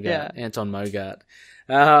 Humphrey Bogart, Anton Mogart.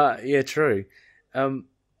 Yeah, true.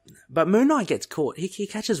 But Moon Knight gets caught. He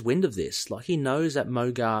catches wind of this. Like, he knows that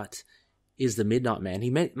Mogart is the Midnight Man. He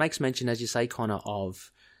makes mention, as you say, Connor,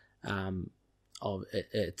 of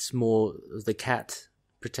it's more the cat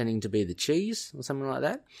pretending to be the cheese or something like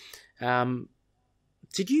that.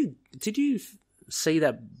 Did you see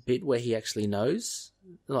that bit where he actually knows,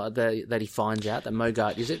 like, that he finds out that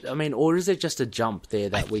Mogart is it? I mean, or is it just a jump there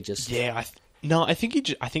that we just? Yeah, I think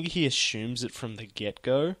he assumes it from the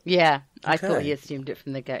get-go. Yeah, I thought he assumed it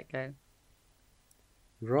from the get-go.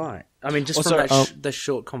 Right. I mean, just from the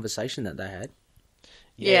short conversation that they had.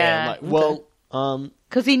 Yeah.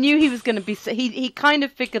 Because he knew he was going to be. He kind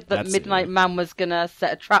of figured that Midnight Man was going to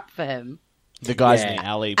set a trap for him. The guys in the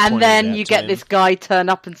alley. And then you get this guy turn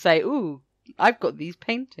up and say, "Ooh, I've got these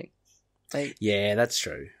paintings." Like, yeah, that's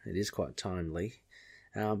true. It is quite timely.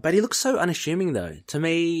 But he looks so unassuming, though. To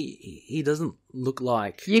me, he doesn't look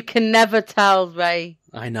like... You can never tell, Ray.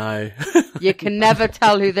 I know. You can never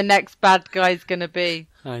tell who the next bad guy's going to be.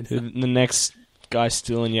 I know. The next guy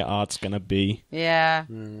stealing your art's going to be. Yeah.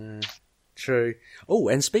 True. Oh,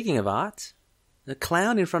 and speaking of art, a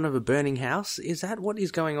clown in front of a burning house, is that what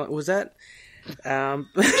is going on? Was that...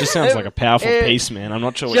 It just sounds like a powerful piece, man. I'm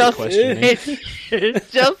not sure what your question is.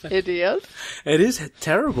 It's just hideous. It is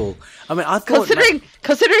terrible. I mean, I thought...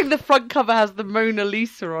 Considering the front cover has the Mona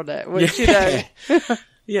Lisa on it, which, you know...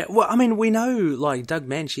 Yeah, well, I mean, we know, like, Doug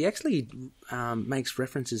Mann, she actually makes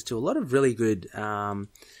references to a lot of really good,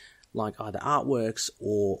 like, either artworks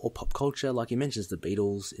or pop culture. Like, he mentions the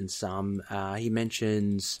Beatles in some. He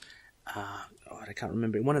mentions... I can't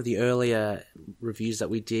remember. In one of the earlier reviews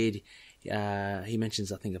that we did... He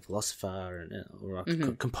mentions, I think, a philosopher or a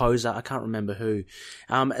composer. I can't remember who.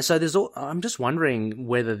 So I'm just wondering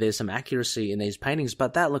whether there's some accuracy in these paintings,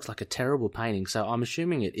 but that looks like a terrible painting, so I'm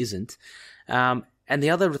assuming it isn't. And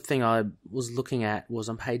the other thing I was looking at was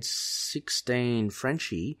on page 16,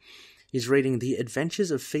 Frenchie is reading The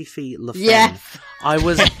Adventures of Fifi Le Fen. Yes! I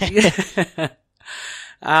was...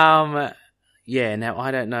 now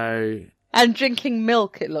I don't know... And drinking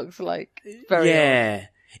milk, it looks like. Very odd.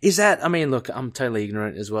 Is that, I mean, look, I'm totally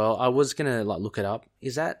ignorant as well. I was going to look it up.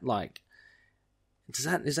 Is that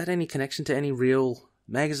is that any connection to any real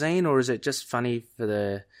magazine, or is it just funny for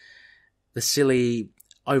the silly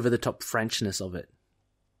over the top Frenchness of it?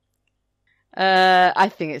 I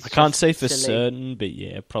think it's I can't say for silly. certain, but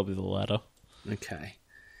yeah, probably the latter. Okay.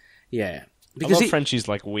 Yeah. Because Frenchie's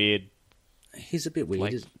like weird, he's a bit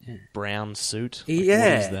weird. like brown suit. Like,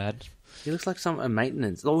 Yeah. What is that? He looks like a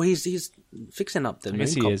maintenance. Oh, he's fixing up the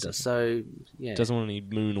guess he mooncopter, is. so yeah. Doesn't want any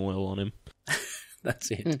moon oil on him.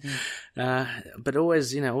 That's it. But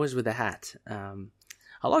always with a hat.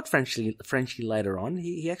 I like Frenchie later on.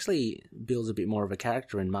 He actually builds a bit more of a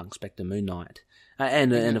character in Mark Spector Moon Knight.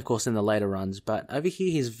 And of course in the later runs. But over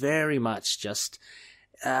here he's very much just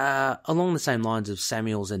along the same lines of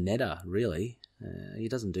Samuels and Neda, really. He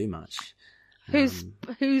doesn't do much. Whose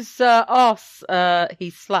ass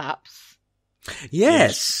he slaps?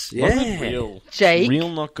 Yes. Wasn't Yeah. it real? Jake. Real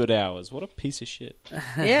not good hours. What a piece of shit.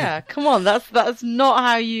 Yeah, come on, that's not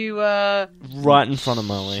how you Right in front of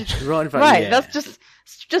Molly. Right in front. right, yeah. that's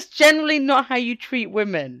just generally not how you treat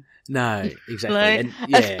women. No, exactly. Like, And,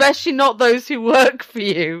 yeah. especially not those who work for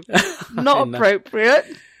you. Not know. appropriate.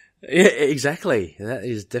 Yeah, exactly. That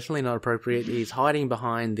is definitely not appropriate. He's hiding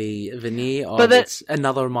behind the veneer of But it's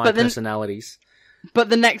another of my personalities. But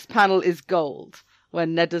the next panel is gold.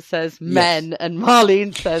 When Neda says men and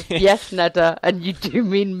Marlene says, yes, Neda, and you do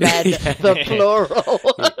mean men, the plural.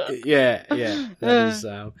 Yeah.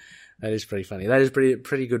 That is pretty funny. That is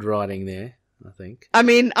pretty good writing there, I think. I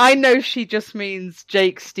mean, I know she just means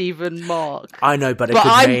Jake, Stephen, Mark. I know, but it But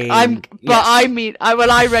could mean... when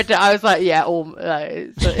I read it, I was like, yeah,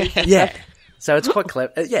 it's yeah. So it's quite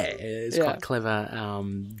clever. It's quite clever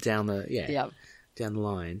down the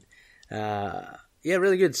line.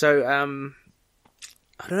 Really good. So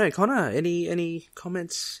I don't know, Connor. Any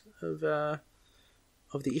comments of the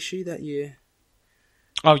issue that you?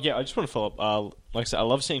 Oh yeah, I just want to follow up. Like I said, I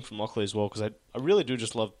love seeing from Lockley as well because I really do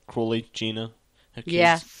just love Crawley, Gina, her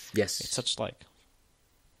kids. Yes. It's such so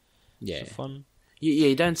fun.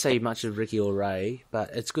 You don't see much of Ricky or Ray,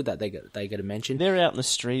 but it's good that they get a mention. They're out in the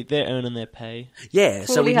street. They're earning their pay. Yeah.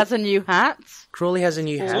 Crawley has a new hat. Crawley has a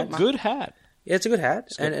new hat. It's a good hat. Yeah, it's a good hat,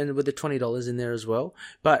 and with the $20 in there as well.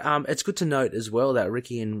 But it's good to note as well that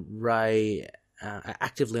Ricky and Ray are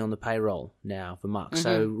actively on the payroll now for Mark. Mm-hmm.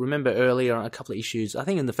 So remember earlier on a couple of issues, I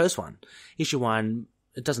think in the first one, issue 1,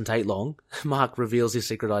 it doesn't take long. Mark reveals his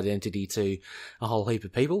secret identity to a whole heap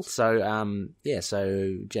of people. So,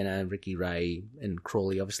 so Jenna, Ricky, Ray, and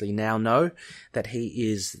Crawley obviously now know that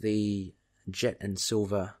he is the Jet and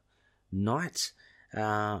Silver Knight.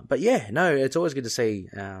 But yeah, no, it's always good to see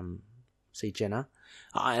Jenna.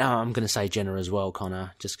 I'm going to say Jenna as well,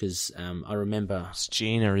 Connor, just because I remember... It's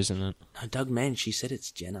Gina, isn't it? No, Doug Mann, she said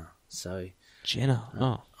it's Jenna, so... Jenna,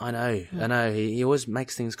 oh. I know. He always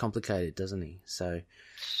makes things complicated, doesn't he? So,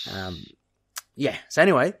 yeah. So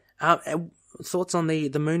anyway, thoughts on the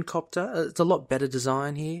Mooncopter? It's a lot better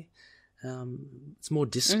design here. It's more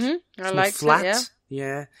disc. Mm-hmm. It's more flat.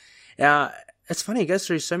 Yeah. It's funny, it goes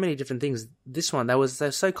through so many different things. This one,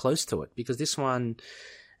 they're so close to it, because this one...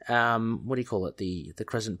 what do you call it? The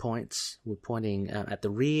crescent points were pointing at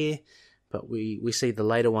the rear, but we see the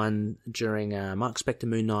later one during Mark Spector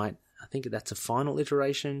Moon Knight. I think that's a final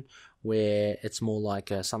iteration where it's more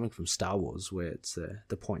like something from Star Wars, where it's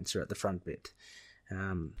the points are at the front bit.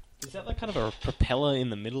 Is that like kind of a propeller in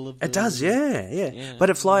the middle of It does, yeah. But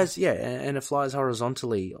it flies, and it flies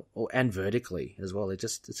horizontally and vertically as well. It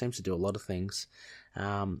seems to do a lot of things.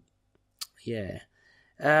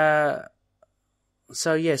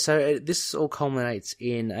 So this all culminates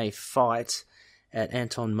in a fight at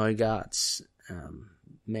Anton Mogart's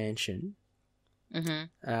mansion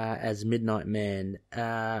as Midnight Man.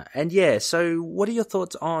 So what are your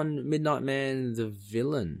thoughts on Midnight Man, the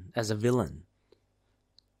villain, as a villain?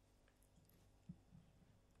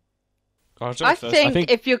 I think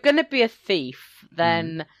if you're going to be a thief,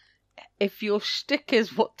 then if your shtick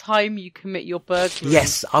is what time you commit your burglary,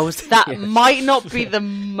 that might not be the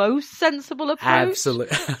most sensible approach.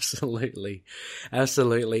 Absolutely.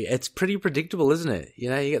 It's pretty predictable, isn't it? You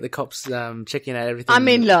get the cops checking out everything. I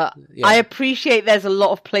mean, look, I appreciate there's a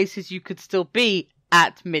lot of places you could still be,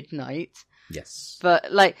 at midnight. Yes.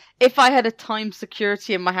 But, like, if I had a time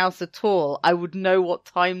security in my house at all, I would know what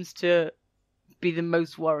times to be the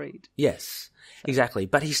most worried. Yes, exactly.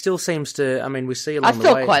 But he still seems to, I mean, we see along I the way.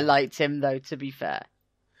 still quite liked him, though, to be fair.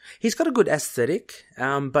 He's got a good aesthetic,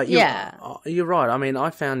 but you're right. I mean, I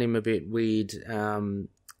found him a bit weird, on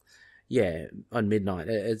Midnight.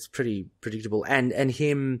 It's pretty predictable. And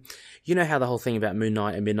him, you know how the whole thing about Moon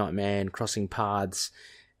Knight and Midnight Man crossing paths,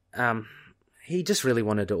 he just really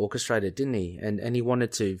wanted to orchestrate it, didn't he? And he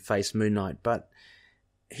wanted to face Moon Knight, but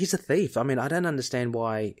he's a thief. I mean, I don't understand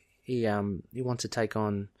why he wants to take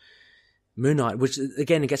on Moon Knight, which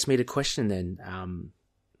again, it gets me to question then.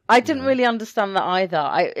 I didn't really understand that either.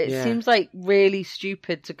 It seems like really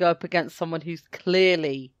stupid to go up against someone who's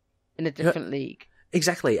clearly in a different league.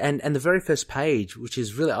 Exactly, and the very first page, which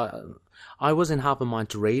is really, I was in half a mind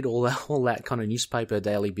to read all that kind of newspaper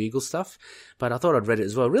Daily Bugle stuff, but I thought I'd read it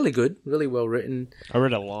as well. Really good, really well written. I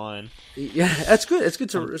read a line. Yeah, it's good. It's good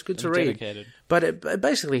to read. Dedicated. But it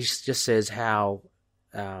basically just says how,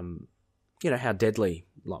 how deadly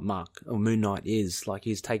like Mark or Moon Knight is. Like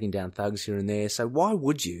he's taking down thugs here and there. So why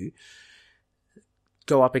would you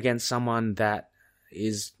go up against someone that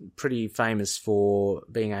is pretty famous for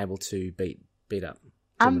being able to beat up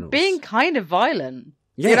criminals? And being kind of violent.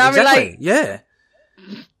 Yeah, you know exactly. what I mean?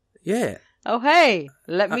 Like, yeah. Oh, hey,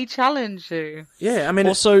 let me challenge you. Yeah, I mean...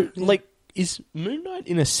 Also, is Moon Knight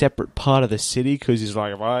in a separate part of the city? Because he's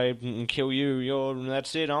like, if I kill you,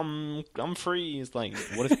 that's it, I'm free. It's like,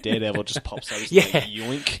 what if Daredevil just pops out? He's like,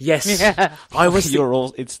 yoink. Yes. Yeah. I was...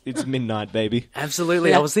 It's midnight, baby.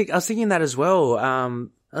 Absolutely. Yeah. I was thinking that as well.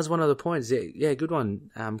 That was one of the points. Yeah, good one,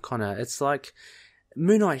 Connor. It's like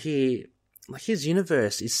Moon Knight here, like his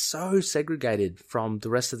universe is so segregated from the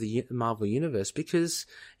rest of the Marvel universe because,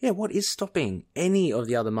 what is stopping any of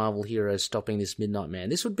the other Marvel heroes stopping this Midnight Man?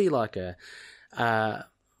 This would be like a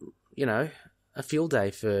field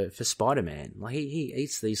day for Spider-Man. Like he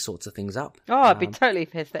eats these sorts of things up. Oh, I'd be totally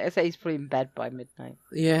pissed. I'd say he's probably in bed by midnight.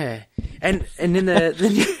 Yeah, and in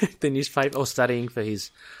the newspaper or studying for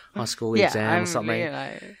his high school exam or something.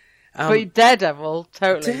 But Daredevil,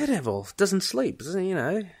 totally. Daredevil doesn't sleep, doesn't he?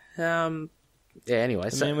 Anyway.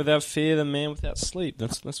 The man without fear, the man without sleep.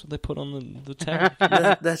 That's what they put on the tag.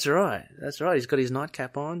 That's right. He's got his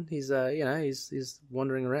nightcap on. He's he's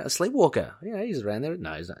wandering around. A sleepwalker. Yeah, he's around there.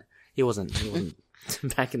 No, he's not. He wasn't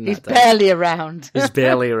back in that day. He's barely around. He's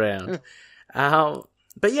barely around.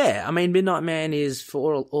 But yeah, I mean, Midnight Man is,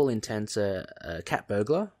 for all intents, a cat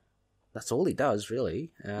burglar. That's all he does,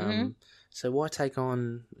 really. So why take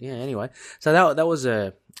on... Yeah, anyway. So that was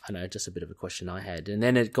just a bit of a question I had. And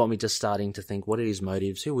then it got me just starting to think, what are his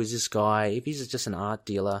motives? Who is this guy? If he's just an art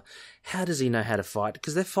dealer, how does he know how to fight?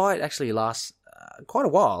 Because their fight actually lasts quite a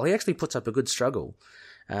while. He actually puts up a good struggle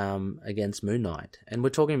against Moon Knight. And we're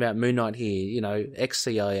talking about Moon Knight here,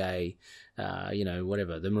 ex-CIA,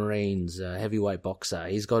 whatever, the Marines, heavyweight boxer.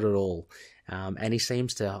 He's got it all. And he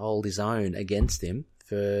seems to hold his own against him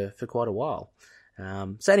for quite a while.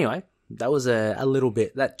 So anyway... That was a little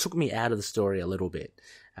bit, that took me out of the story a little bit.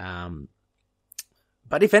 But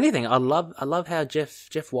if anything, I love how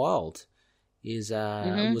Jeff Wild was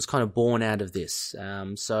kind of born out of this.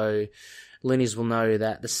 So Linnies will know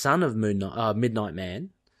that the son of Midnight Man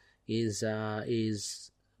is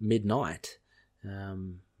Midnight.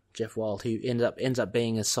 Jeff Wild, who ends up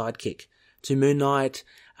being a sidekick to Moon Knight,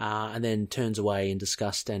 and then turns away in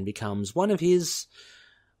disgust and becomes one of his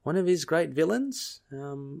great villains,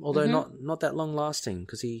 although not that long lasting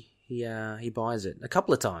because he buys it a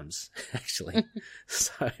couple of times actually,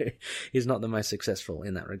 so he's not the most successful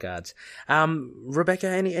in that regards. Rebecca,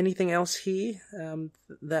 anything else here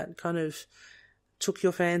that kind of took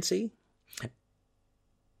your fancy?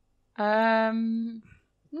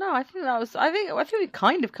 No, I think that was. I think we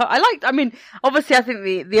kind of. I mean, obviously, I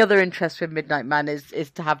think the other interest with Midnight Man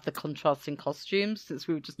is to have the contrasting costumes. Since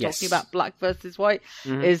we were just talking about black versus white,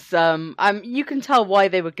 is you can tell why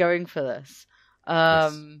they were going for this.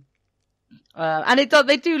 And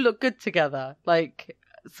they do look good together, like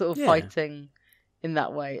sort of fighting in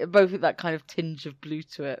that way, both with that kind of tinge of blue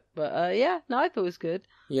to it. But I thought it was good.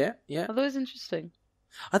 Yeah. I thought it was interesting.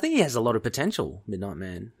 I think he has a lot of potential, Midnight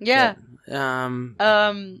Man. Yeah. I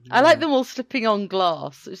like them all slipping on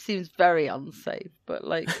glass. It seems very unsafe, but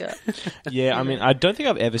like... yeah, I mean, I don't think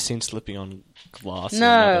I've ever seen slipping on glass in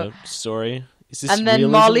another story. Is this and then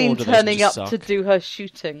Marlene turning up to do her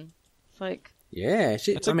shooting. It's like... Yeah,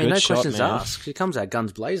 no questions asked. She comes out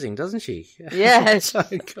guns blazing, doesn't she? Yes. Oh,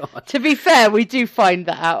 God. To be fair, we do find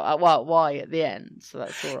that out why at the end, so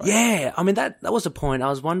that's all right. Yeah, I mean, that was the point. I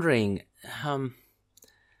was wondering...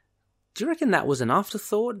 Do you reckon that was an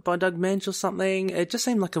afterthought by Doug Mensch or something? It just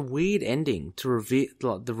seemed like a weird ending to reveal,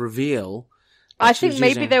 like the reveal. I think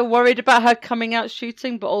maybe they're worried about her coming out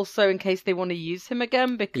shooting, but also in case they want to use him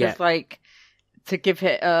again, because like to give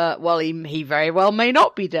it, he very well may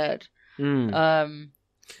not be dead. Mm.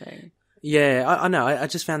 Yeah, I know. I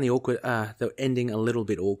just found the ending a little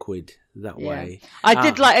bit awkward that way.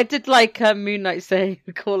 I did like Moon Knight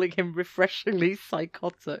calling him refreshingly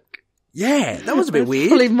psychotic. Yeah, that was a bit weird.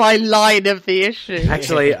 Probably my line of the issue.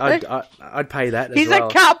 Actually, I'd pay that. He's a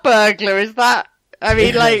cat burglar. Is that? I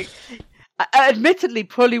mean, like, admittedly,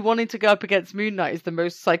 probably wanting to go up against Moon Knight is the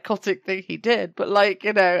most psychotic thing he did. But like,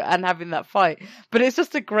 and having that fight. But it's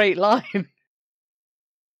just a great line.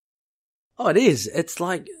 Oh, it is. It's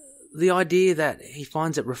like the idea that he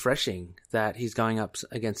finds it refreshing that he's going up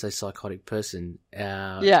against a psychotic person.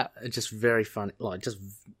 Just very funny, like just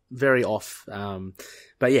very off.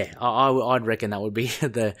 But yeah, I'd reckon that would be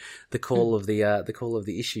the call of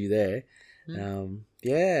the issue there.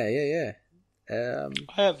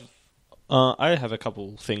 I have a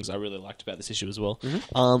couple things I really liked about this issue as well.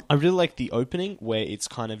 Mm-hmm. I really like the opening where it's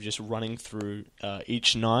kind of just running through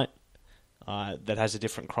each night. That has a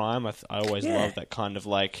different crime. I always love that kind of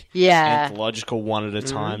like anthological one at a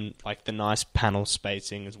time, like the nice panel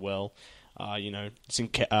spacing as well.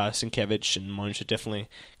 Sienkiewicz and Munch are definitely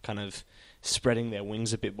kind of spreading their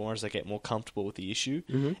wings a bit more as they get more comfortable with the issue.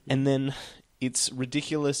 Mm-hmm. And then it's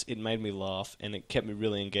ridiculous. It made me laugh and it kept me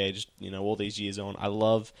really engaged, all these years on. I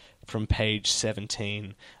love from page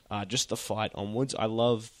 17, just the fight onwards. I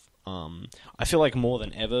feel like more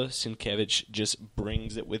than ever, Sienkiewicz just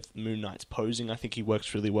brings it with Moon Knight's posing. I think he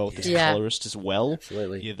works really well with this colorist as well.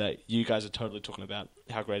 Absolutely. Yeah, that you guys are totally talking about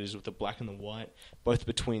how great it is with the black and the white, both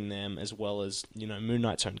between them as well as, Moon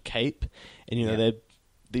Knight's own cape. And,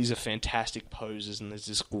 these are fantastic poses and there's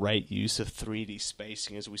this great use of 3D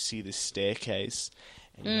spacing as we see this staircase.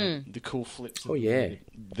 And the cool flips. Oh, yeah.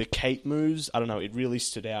 The cape moves, I don't know, it really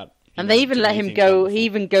stood out. And they even let him go. He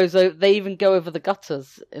even goes. They even go over the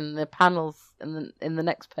gutters in the panels in the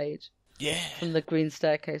next page. Yeah, from the green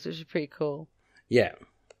staircase, which is pretty cool. Yeah,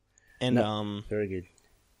 and very good.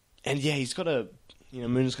 And yeah, he's got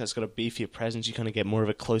Moon's got a beefier presence. You kind of get more of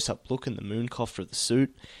a close-up look in the moon coffer of the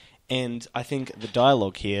suit. And I think the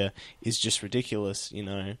dialogue here is just ridiculous,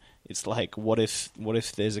 It's like, what if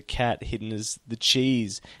there's a cat hidden as the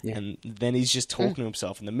cheese? Yeah. And then he's just talking to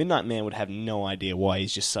himself. And the Midnight Man would have no idea why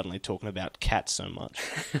he's just suddenly talking about cats so much.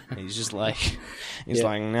 And he's just like,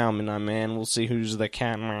 now, Midnight Man, we'll see who's the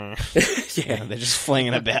cat. They're just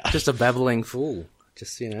flinging about. Just a babbling fool.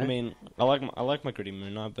 Just, I mean, I like my gritty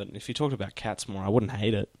Moon Knight, but if you talked about cats more, I wouldn't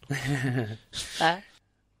hate it.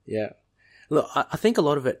 Yeah. Look, I think a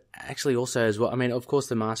lot of it actually also as well. I mean, of course,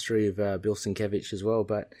 the mastery of Bill Sienkiewicz as well,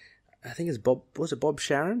 but I think it's Bob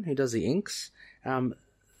Sharon who does the inks?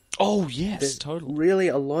 Oh yes, totally. Really,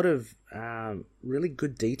 a lot of really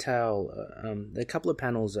good detail. A couple of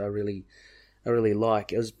panels I really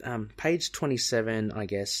like. It was page 27, I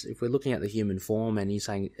guess. If we're looking at the human form, and he's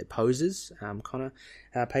saying it poses, Connor.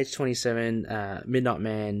 Page 27, Midnight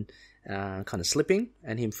Man. Kind of slipping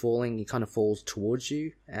and him falling. He kind of falls towards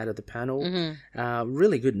you out of the panel. Mm-hmm.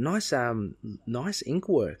 Really good, nice ink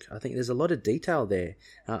work. I think there's a lot of detail there.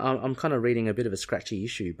 I'm kind of reading a bit of a scratchy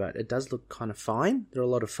issue, but it does look kind of fine. There are a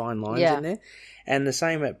lot of fine lines in there. And the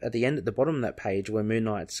same at the end, at the bottom of that page, where Moon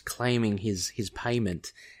Knight's claiming his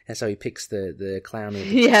payment, and so he picks the clown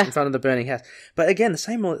in front of the burning house. But again, the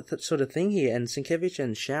same sort of thing here. And Sienkiewicz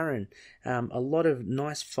and Sharon, a lot of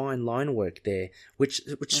nice fine line work there, which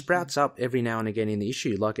sprouts up every now and again in the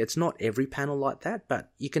issue. Like, it's not every panel like that, but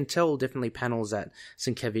you can tell definitely panels that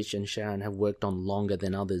Sienkiewicz and Sharon have worked on longer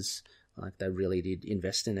than others. Like, they really did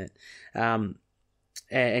invest in it.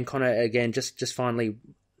 And Connor, again, just finally,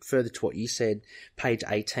 further to what you said, page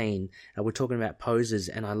 18, we're talking about poses,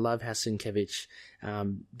 and I love how Sienkiewicz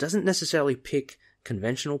doesn't necessarily pick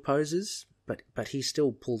conventional poses, but he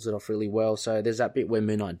still pulls it off really well. So there's that bit where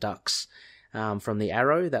Moon Knight ducks from the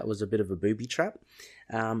arrow. That was a bit of a booby trap.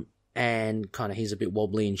 And kind of he's a bit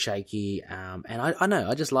wobbly and shaky. And I know,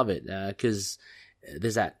 I just love it because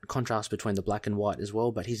there's that contrast between the black and white as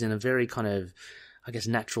well, but he's in a very kind of, I guess,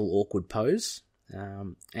 natural, awkward pose.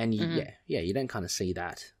 And you don't kind of see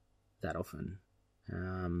that often.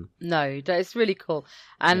 No, it's really cool.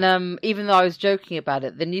 And even though I was joking about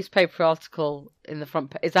it, the newspaper article in the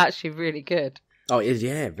front is actually really good. Oh, it is,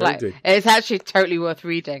 very good. It's actually totally worth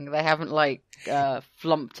reading. They haven't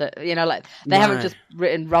flumped it, they haven't just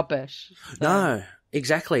written rubbish. So. No,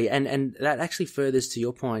 exactly. And that actually furthers to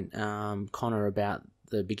your point, Connor, about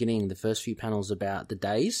the beginning, the first few panels about the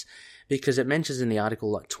days, because it mentions in the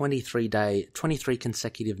article like 23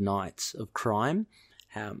 consecutive nights of crime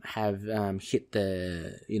have hit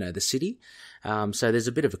the city. So there's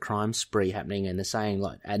a bit of a crime spree happening, and they're saying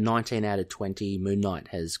like at 19 out of 20, Moon Knight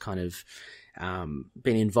has kind of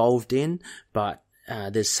been involved in, but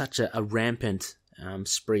there's such a rampant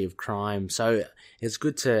spree of crime. So it's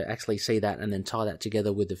good to actually see that and then tie that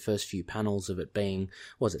together with the first few panels of it being,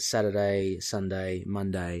 was it Saturday, Sunday,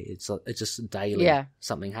 Monday? It's just daily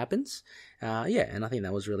something happens. And I think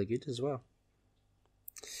that was really good as well.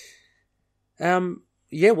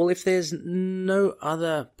 Well, if there's no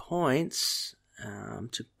other points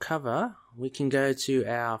to cover, we can go to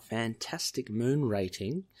our fantastic Moon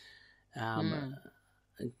rating.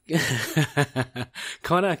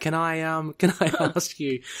 Connor, can I ask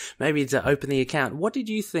you maybe to open the account? What did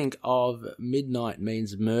you think of Midnight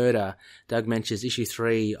Means Murder, Doug Moench's issue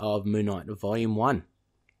 3 of Moon Knight Volume 1?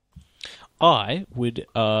 I would,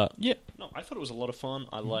 I thought it was a lot of fun.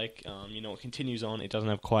 I like, it continues on. It doesn't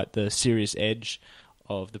have quite the serious edge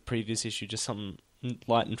of the previous issue, just something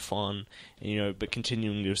light and fun, but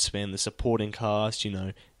continuing to expand the supporting cast,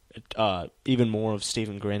 even more of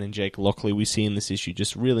Stephen Grant and Jake Lockley we see in this issue.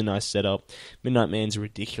 Just really nice setup. Midnight Man's a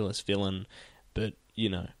ridiculous villain, but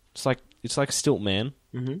it's like Stilt Man.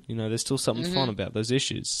 Mm-hmm. There's still something fun about those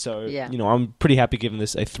issues. So I'm pretty happy giving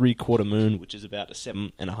this a 3/4 moon, which is about a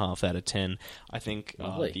 7.5 out of 10. I think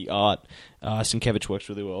the art, Sienkiewicz works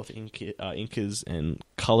really well with inkers and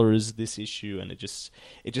colors this issue, and it just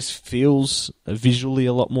feels visually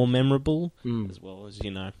a lot more memorable, as well as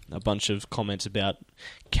a bunch of comments about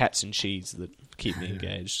cats and cheese that keep me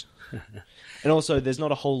engaged. And also, there's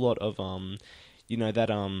not a whole lot of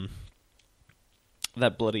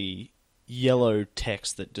that bloody yellow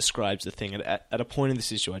text that describes the thing. At a point in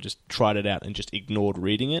this issue, I just tried it out and just ignored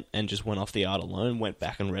reading it and just went off the art alone, went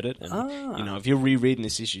back and read it. And, if you're rereading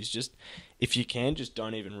this issue, just, if you can, just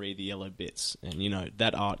don't even read the yellow bits. And,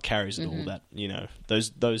 that art carries it all. That,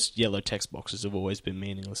 those yellow text boxes have always been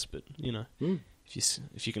meaningless. But,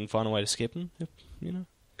 if you can find a way to skip them,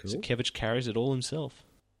 cool. Sienkiewicz carries it all himself.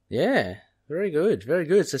 Yeah, very good, very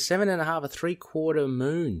good. It's a 7.5, a 3/4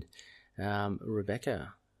 moon.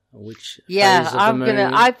 Rebecca, which I'm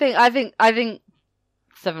gonna. I think 7.5,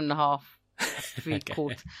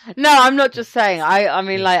 3/4. No, I'm not just saying. I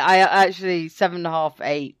mean, like, I actually 7.5,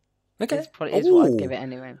 8. Okay, is what I'd give it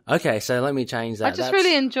anyway. Okay, so let me change that. I just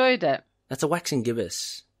really enjoyed it. That's a waxing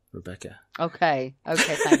gibbous, Rebecca. Okay,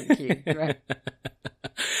 thank you. Right.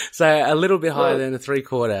 So a little bit higher than a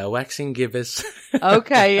 3/4, waxing gibbous.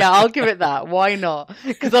 Okay, yeah, I'll give it that. Why not?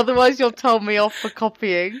 Because otherwise you'll tell me off for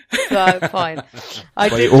copying. So fine.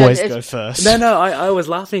 You always go first. No, I was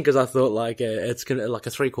laughing because I thought it's gonna, like a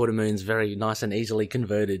 3/4 moon's very nice and easily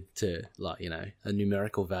converted to a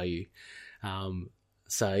numerical value.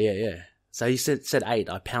 So yeah. So you said 8.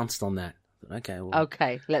 I pounced on that. Okay,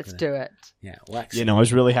 let's do it. Yeah, wax. I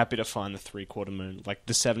was really happy to find the 3/4 moon. Like,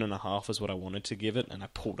 the 7.5 is what I wanted to give it, and I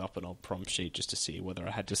pulled up an old prompt sheet just to see whether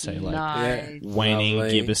I had to say waning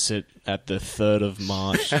gibbous it at the 3rd of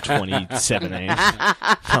March 2017.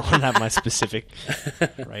 I want to have my specific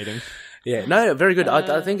rating. Yeah, no, very good.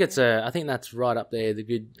 I think I think that's right up there. The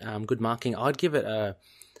good marking. I'd give it a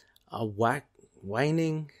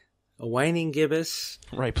waning gibbous.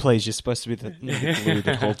 Ray, please, you're supposed to be the glue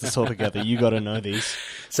that holds this all together. You got to know these.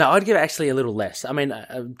 So I'd give it actually a little less. I mean,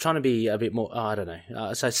 I'm trying to be a bit more, I don't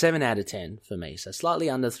know. So 7 out of 10 for me. So slightly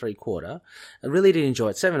under 3/4. I really did enjoy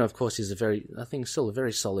it. 7, of course, is still a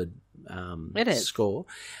very solid score.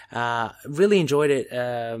 Really enjoyed it.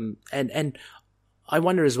 And I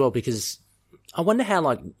wonder as well, because I wonder how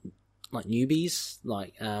like newbies,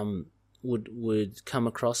 would come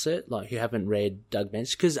across it, like who haven't read Doug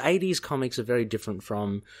Moench, because 80s comics are very different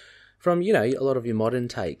from a lot of your modern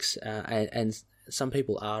takes, and some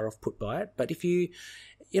people are off put by it. But if you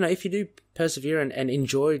do persevere and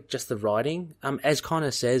enjoy just the writing, as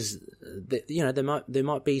Connor says, there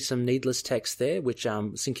might be some needless text there, which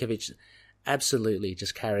Sienkiewicz absolutely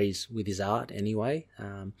just carries with his art anyway.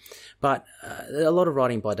 But a lot of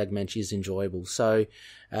writing by Doug Moench is enjoyable. So.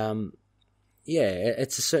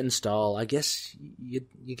 It's a certain style, I guess you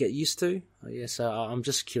get used to. So I'm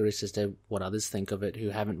just curious as to what others think of it who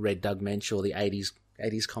haven't read Doug Moench or the 80s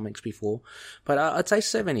comics before. But I'd say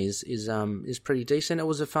 7 is pretty decent. It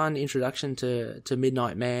was a fun introduction to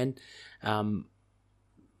Midnight Man.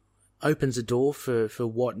 Opens a door for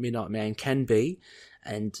what Midnight Man can be.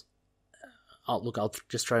 And I'll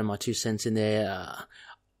just throw my 2 cents in there.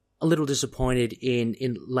 A little disappointed in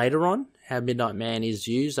later on how Midnight Man is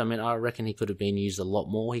used. I mean, I reckon he could have been used a lot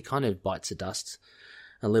more. He kind of bites the dust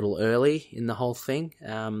a little early in the whole thing.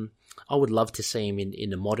 I would love to see him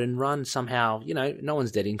in a modern run somehow. No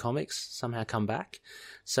one's dead in comics. Somehow come back.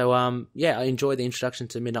 So I enjoy the introduction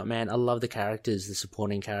to Midnight Man. I love the characters, the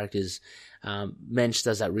supporting characters. Mensch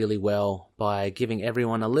does that really well by giving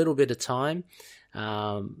everyone a little bit of time.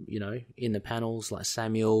 In the panels like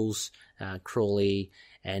Samuels, Crawley,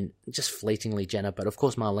 and just fleetingly Jenna. But of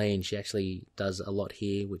course Marlene, she actually does a lot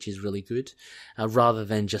here, which is really good. Rather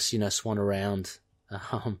than just swan around.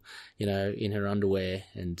 In her underwear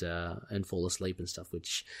and fall asleep and stuff,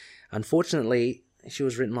 which unfortunately she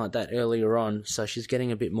was written like that earlier on, so she's getting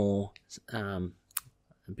a bit more of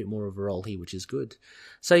a role here, which is good.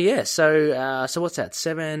 So so what's that?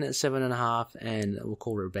 7, 7.5, and we'll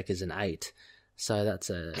call Rebecca's an 8. So that's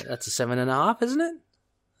a 7.5, isn't it?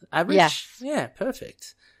 Average? Yes. Yeah,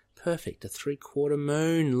 perfect. A 3/4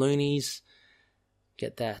 moon, loonies.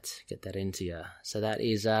 Get that into you. So that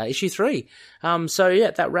is issue 3.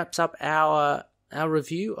 That wraps up our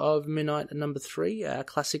review of Midnight number 3,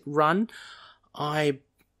 classic run. I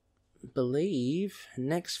believe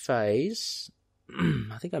next phase,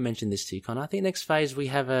 I think I mentioned this to you, Connor. I think next phase we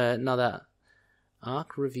have another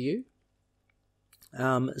arc review.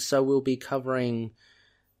 So we'll be covering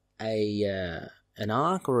an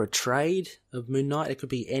arc or a trade of Moon Knight. It could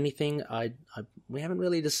be anything. We haven't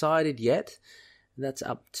really decided yet. That's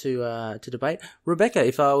up to debate. Rebecca,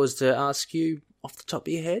 if I was to ask you off the top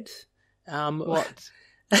of your head, what?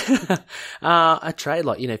 A trade,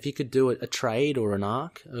 like, if you could do a trade or an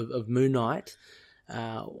arc of Moon Knight,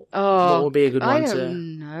 what would be a good one? I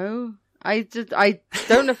don't know. I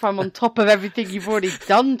don't know if I'm on top of everything you've already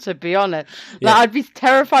done, to be honest. Yeah. I'd be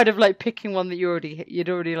terrified of picking one that you'd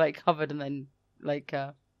already covered and then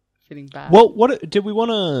feeling bad. Well, what do we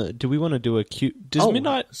want to do a cute? Does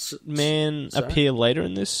Midnight Man appear later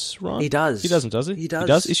in this run? He does. He doesn't, does he? He does. He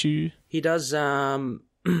does issue. He does.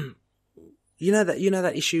 You know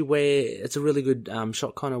that issue where it's a really good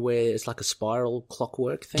shot, kind of where it's like a spiral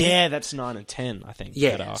clockwork thing. Yeah, that's 9 and 10, I think.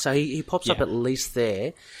 Yeah, so he pops up at least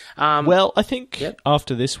there. Well, I think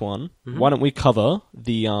after this one, why don't we cover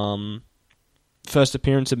the first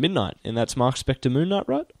appearance of Midnight, and that's Mark Spector Moon Knight,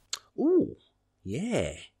 right? Ooh,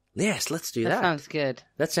 yeah. Yes, let's do that. That sounds good.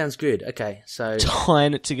 That sounds good. Okay, so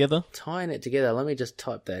Tying it together. Let me just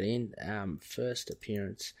type that in. First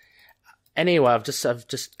appearance. Anyway, I've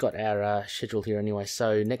just got our schedule here anyway.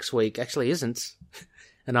 So next week actually isn't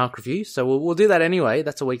an arc review, so we'll do that anyway.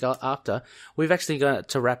 That's a week after. We've actually got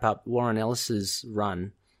to wrap up Warren Ellis's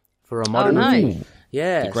run for a modern review.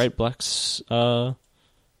 Yeah, the Great Black's Black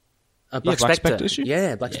Spectre issue.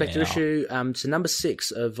 Yeah, Black Spectre issue. So number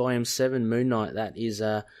 6 of Volume 7, Moon Knight. That is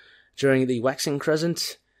during the Waxing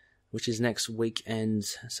Crescent, which is next weekend.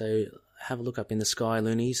 So have a look up in the sky,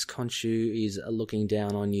 loonies. Khonshu is looking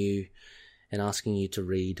down on you and asking you to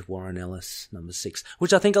read Warren Ellis number 6,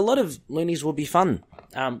 which I think a lot of loonies will be fun.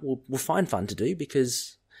 Will find fun to do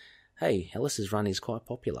because, hey, Ellis's run is quite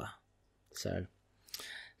popular. So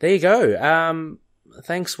there you go.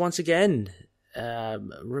 Thanks once again,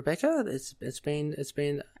 Rebecca. It's been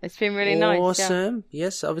really nice. Awesome. Yeah.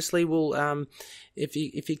 Yes, obviously we'll if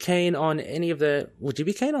you're keen on any of the, would you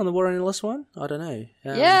be keen on the Warren Ellis one? I don't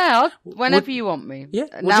know. Whenever you want me. Yeah.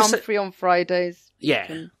 Now I'm free on Fridays.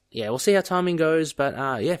 Yeah. Yeah, we'll see how timing goes, but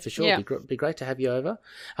for sure, it'd be great to have you over.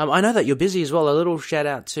 I know that you're busy as well. A little shout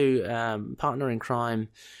out to partner in crime,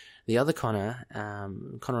 the other Connor.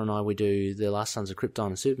 Connor and I, we do the Last Sons of Krypton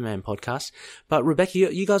and Superman podcast. But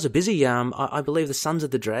Rebecca, you guys are busy. I believe the Sons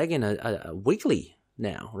of the Dragon are weekly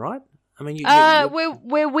now, right? I mean,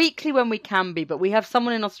 we're weekly when we can be, but we have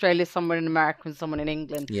someone in Australia, someone in America, and someone in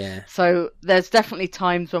England. Yeah. So there's definitely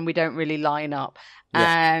times when we don't really line up.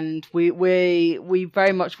 Yeah. And we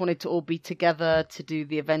very much wanted to all be together to do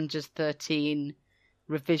the Avengers 13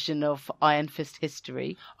 revision of Iron Fist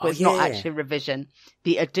history. But it's not actually a revision,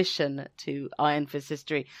 the addition to Iron Fist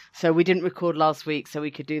history. So we didn't record last week, so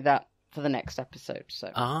we could do that for the next episode. So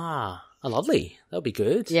lovely. That'll be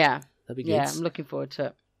good. Yeah. That'll be good. Yeah, I'm looking forward to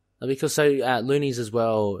it. Because Loonies as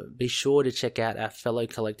well, be sure to check out our fellow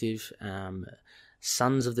collective,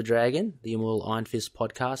 Sons of the Dragon, the Immortal Iron Fist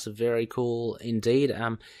podcast, very cool indeed.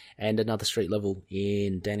 And another street level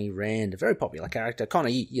in Danny Rand, a very popular character. Connor,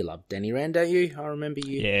 you love Danny Rand, don't you? I remember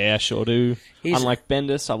you. Yeah, I sure do. Unlike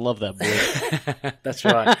Bendis, I love that boy. That's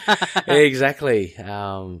right. Exactly.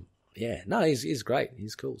 He's great.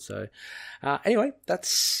 He's cool. So, anyway,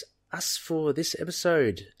 that's us for this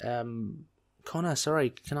episode. Connor,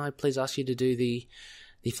 sorry, can I please ask you to do the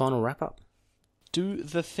final wrap up? do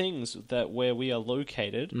the things that where we are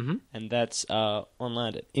located, Mm-hmm. and that's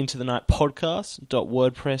online at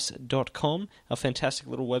intothenightpodcast.wordpress.com, a fantastic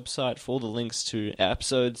little website for all the links to our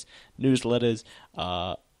episodes, newsletters,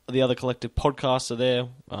 the other collective podcasts are there.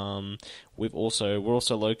 We're also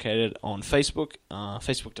located on Facebook,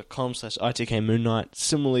 facebook.com/ITKMoonKnight.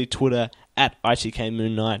 Similarly, Twitter at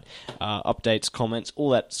ITKMoonKnight. Updates, comments, all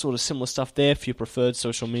that sort of similar stuff there for your preferred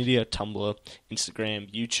social media, Tumblr,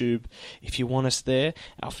 Instagram, YouTube. If you want us there,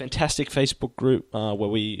 our fantastic Facebook group where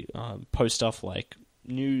we post stuff like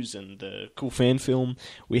news and the cool fan film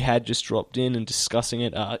we had just dropped in and discussing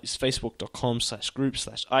it is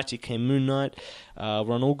facebook.com/group/ITKMoonKnight.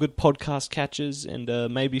 We're on all good podcast catchers,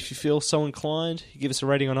 and maybe if you feel so inclined, you give us a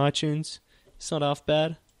rating on iTunes. It's not half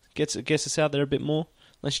bad. Gets us out there a bit more,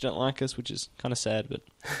 unless you don't like us, which is kind of sad, but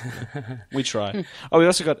we try. Oh, we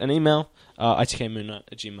also got an email,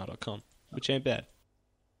 itkmoonnight@gmail.com, which ain't bad.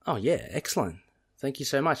 Oh, yeah, excellent. Thank you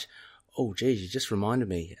so much. Oh, geez, you just reminded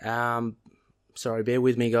me. Sorry, bear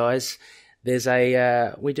with me, guys. There's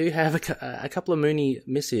we do have a couple of Mooney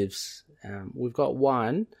missives. We've got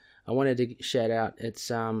one I wanted to shout out. It's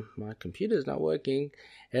my computer's not working.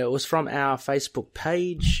 It was from our Facebook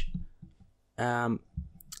page, and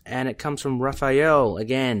it comes from Raphael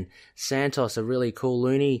again. Santos, a really cool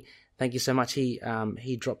loony. Thank you so much. He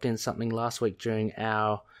dropped in something last week during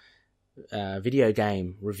our video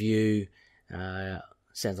game review.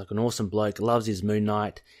 Sounds like an awesome bloke. Loves his Moon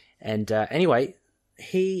Knight. And anyway,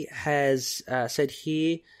 he has said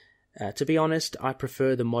here, to be honest, I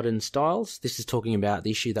prefer the modern styles. This is talking about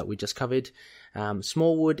the issue that we just covered.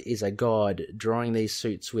 Smallwood is a god, drawing these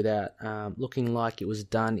suits without looking like it was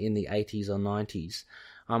done in the 80s or 90s.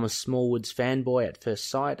 I'm a Smallwoods fanboy at first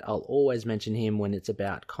sight. I'll always mention him when it's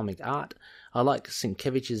about comic art. I like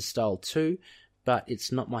Sienkiewicz's style too, but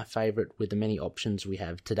it's not my favourite with the many options we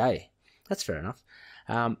have today. That's fair enough.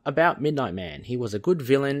 About Midnight Man, he was a good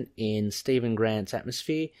villain in Stephen Grant's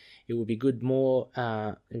Atmosphere. It would be good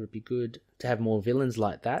to have more villains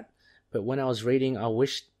like that. But when I was reading, I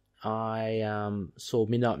wished I saw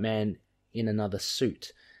Midnight Man in another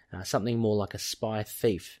suit, something more like a spy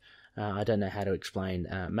thief. I don't know how to explain.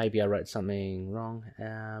 Maybe I wrote something wrong,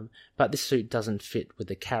 but this suit doesn't fit with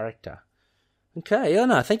the character. Okay, oh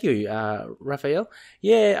no, thank you, Raphael.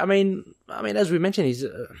 Yeah, I mean, as we mentioned, he's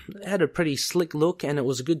had a pretty slick look, and it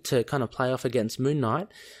was good to kind of play off against Moon Knight.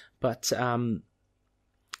 But I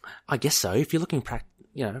guess so. If you're looking,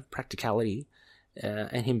 practicality,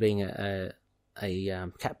 and him being a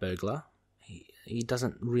cat burglar, he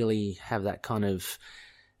doesn't really have that kind of.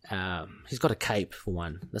 He's got a cape for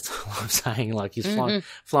one. That's all I'm saying. Like he's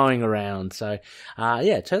flying around. So,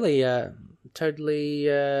 yeah, totally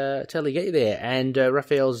get you there. And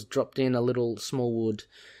Raphael's dropped in a little Smallwood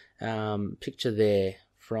picture there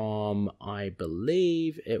from, I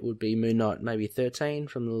believe it would be Moon Knight maybe 13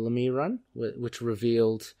 from the Lemire run, which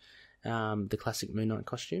revealed the classic Moon Knight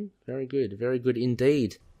costume. Very good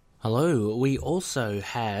indeed. Hello, we also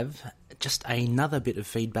have just another bit of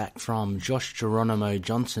feedback from Josh Geronimo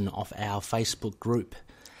Johnson of our Facebook group.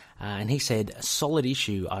 And he said, solid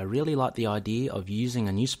issue. I really like the idea of using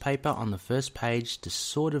a newspaper on the first page to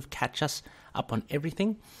sort of catch us up on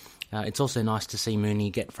everything. It's also nice to see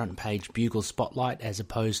Mooney get front page Bugle spotlight as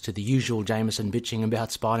opposed to the usual Jameson bitching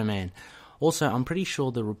about Spider-Man. Also, I'm pretty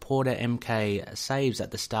sure the reporter MK saves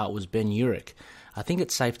at the start was Ben Urich. I think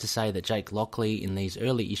it's safe to say that Jake Lockley in these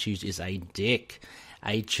early issues is a dick,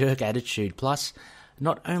 a jerk attitude, plus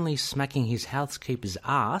not only smacking his housekeeper's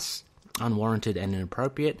ass, unwarranted and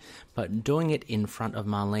inappropriate, but doing it in front of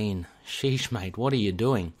Marlene. Sheesh, mate, what are you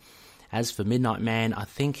doing? As for Midnight Man, I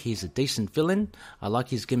think he's a decent villain. I like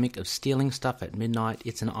his gimmick of stealing stuff at midnight.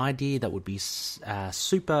 It's an idea that would be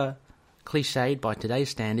super cliched by today's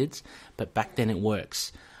standards, but back then it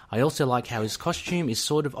works. I also like how his costume is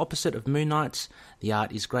sort of opposite of Moon Knight's. The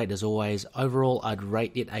art is great as always. Overall, I'd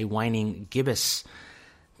rate it a waning gibbous.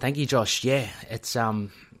 Thank you, Josh. Yeah, it's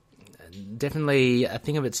definitely a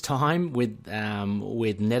thing of its time with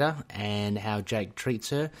Netta and how Jake treats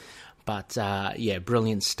her. But yeah,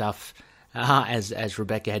 brilliant stuff. As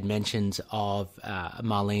Rebecca had mentioned of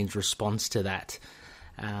Marlene's response to that.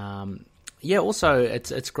 Yeah, also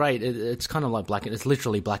it's great. It's kind of like it's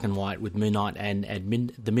literally black and white with Moon Knight and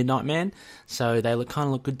the Midnight Man. So they kind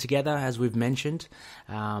of look good together, as we've mentioned.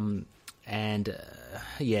 Yeah,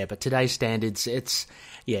 but today's standards, it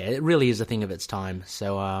really is a thing of its time.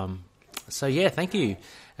 So yeah, thank you.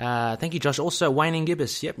 Thank you, Josh. Also, Wayne and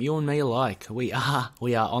Gibbous. Yep, you and me alike. We are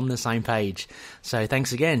on the same page. So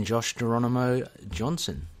thanks again, Josh Geronimo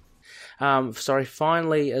Johnson.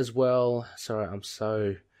 Finally as well. Sorry, I'm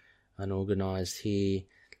so unorganized here.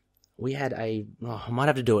 we had I might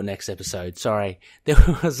have to do it next episode. Sorry, we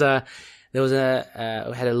had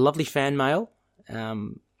a lovely fan mail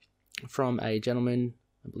from a gentleman.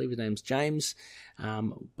 I believe his name's James,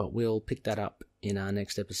 but we'll pick that up in our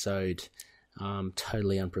next episode.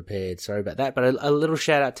 Totally unprepared. Sorry about that. But a little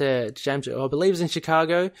shout out to James, who I believe is in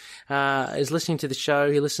Chicago, is listening to the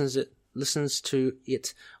show. He listens to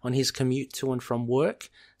it on his commute to and from work.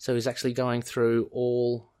 So he's actually going through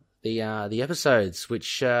all the episodes,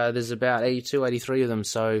 which there's about 82, 83 of them.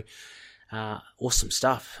 So awesome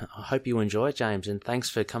stuff. I hope you enjoy it, James, and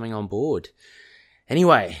thanks for coming on board.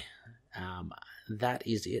 Anyway, that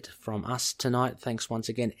is it from us tonight. Thanks once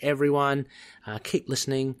again, everyone. Keep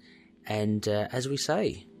listening. And as we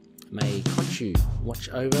say, may Khonshu watch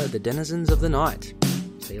over the denizens of the night.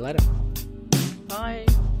 See you later. Bye.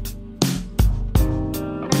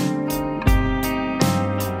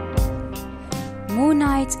 Moon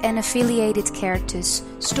Knight and affiliated characters,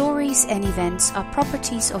 stories and events are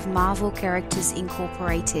properties of Marvel Characters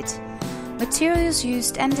Incorporated. Materials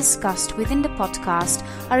used and discussed within the podcast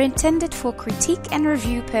are intended for critique and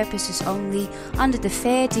review purposes only under the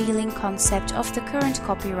fair dealing concept of the current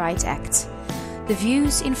Copyright Act. The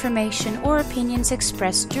views, information, or opinions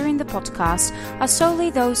expressed during the podcast are solely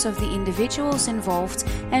those of the individuals involved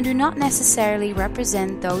and do not necessarily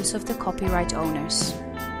represent those of the copyright owners.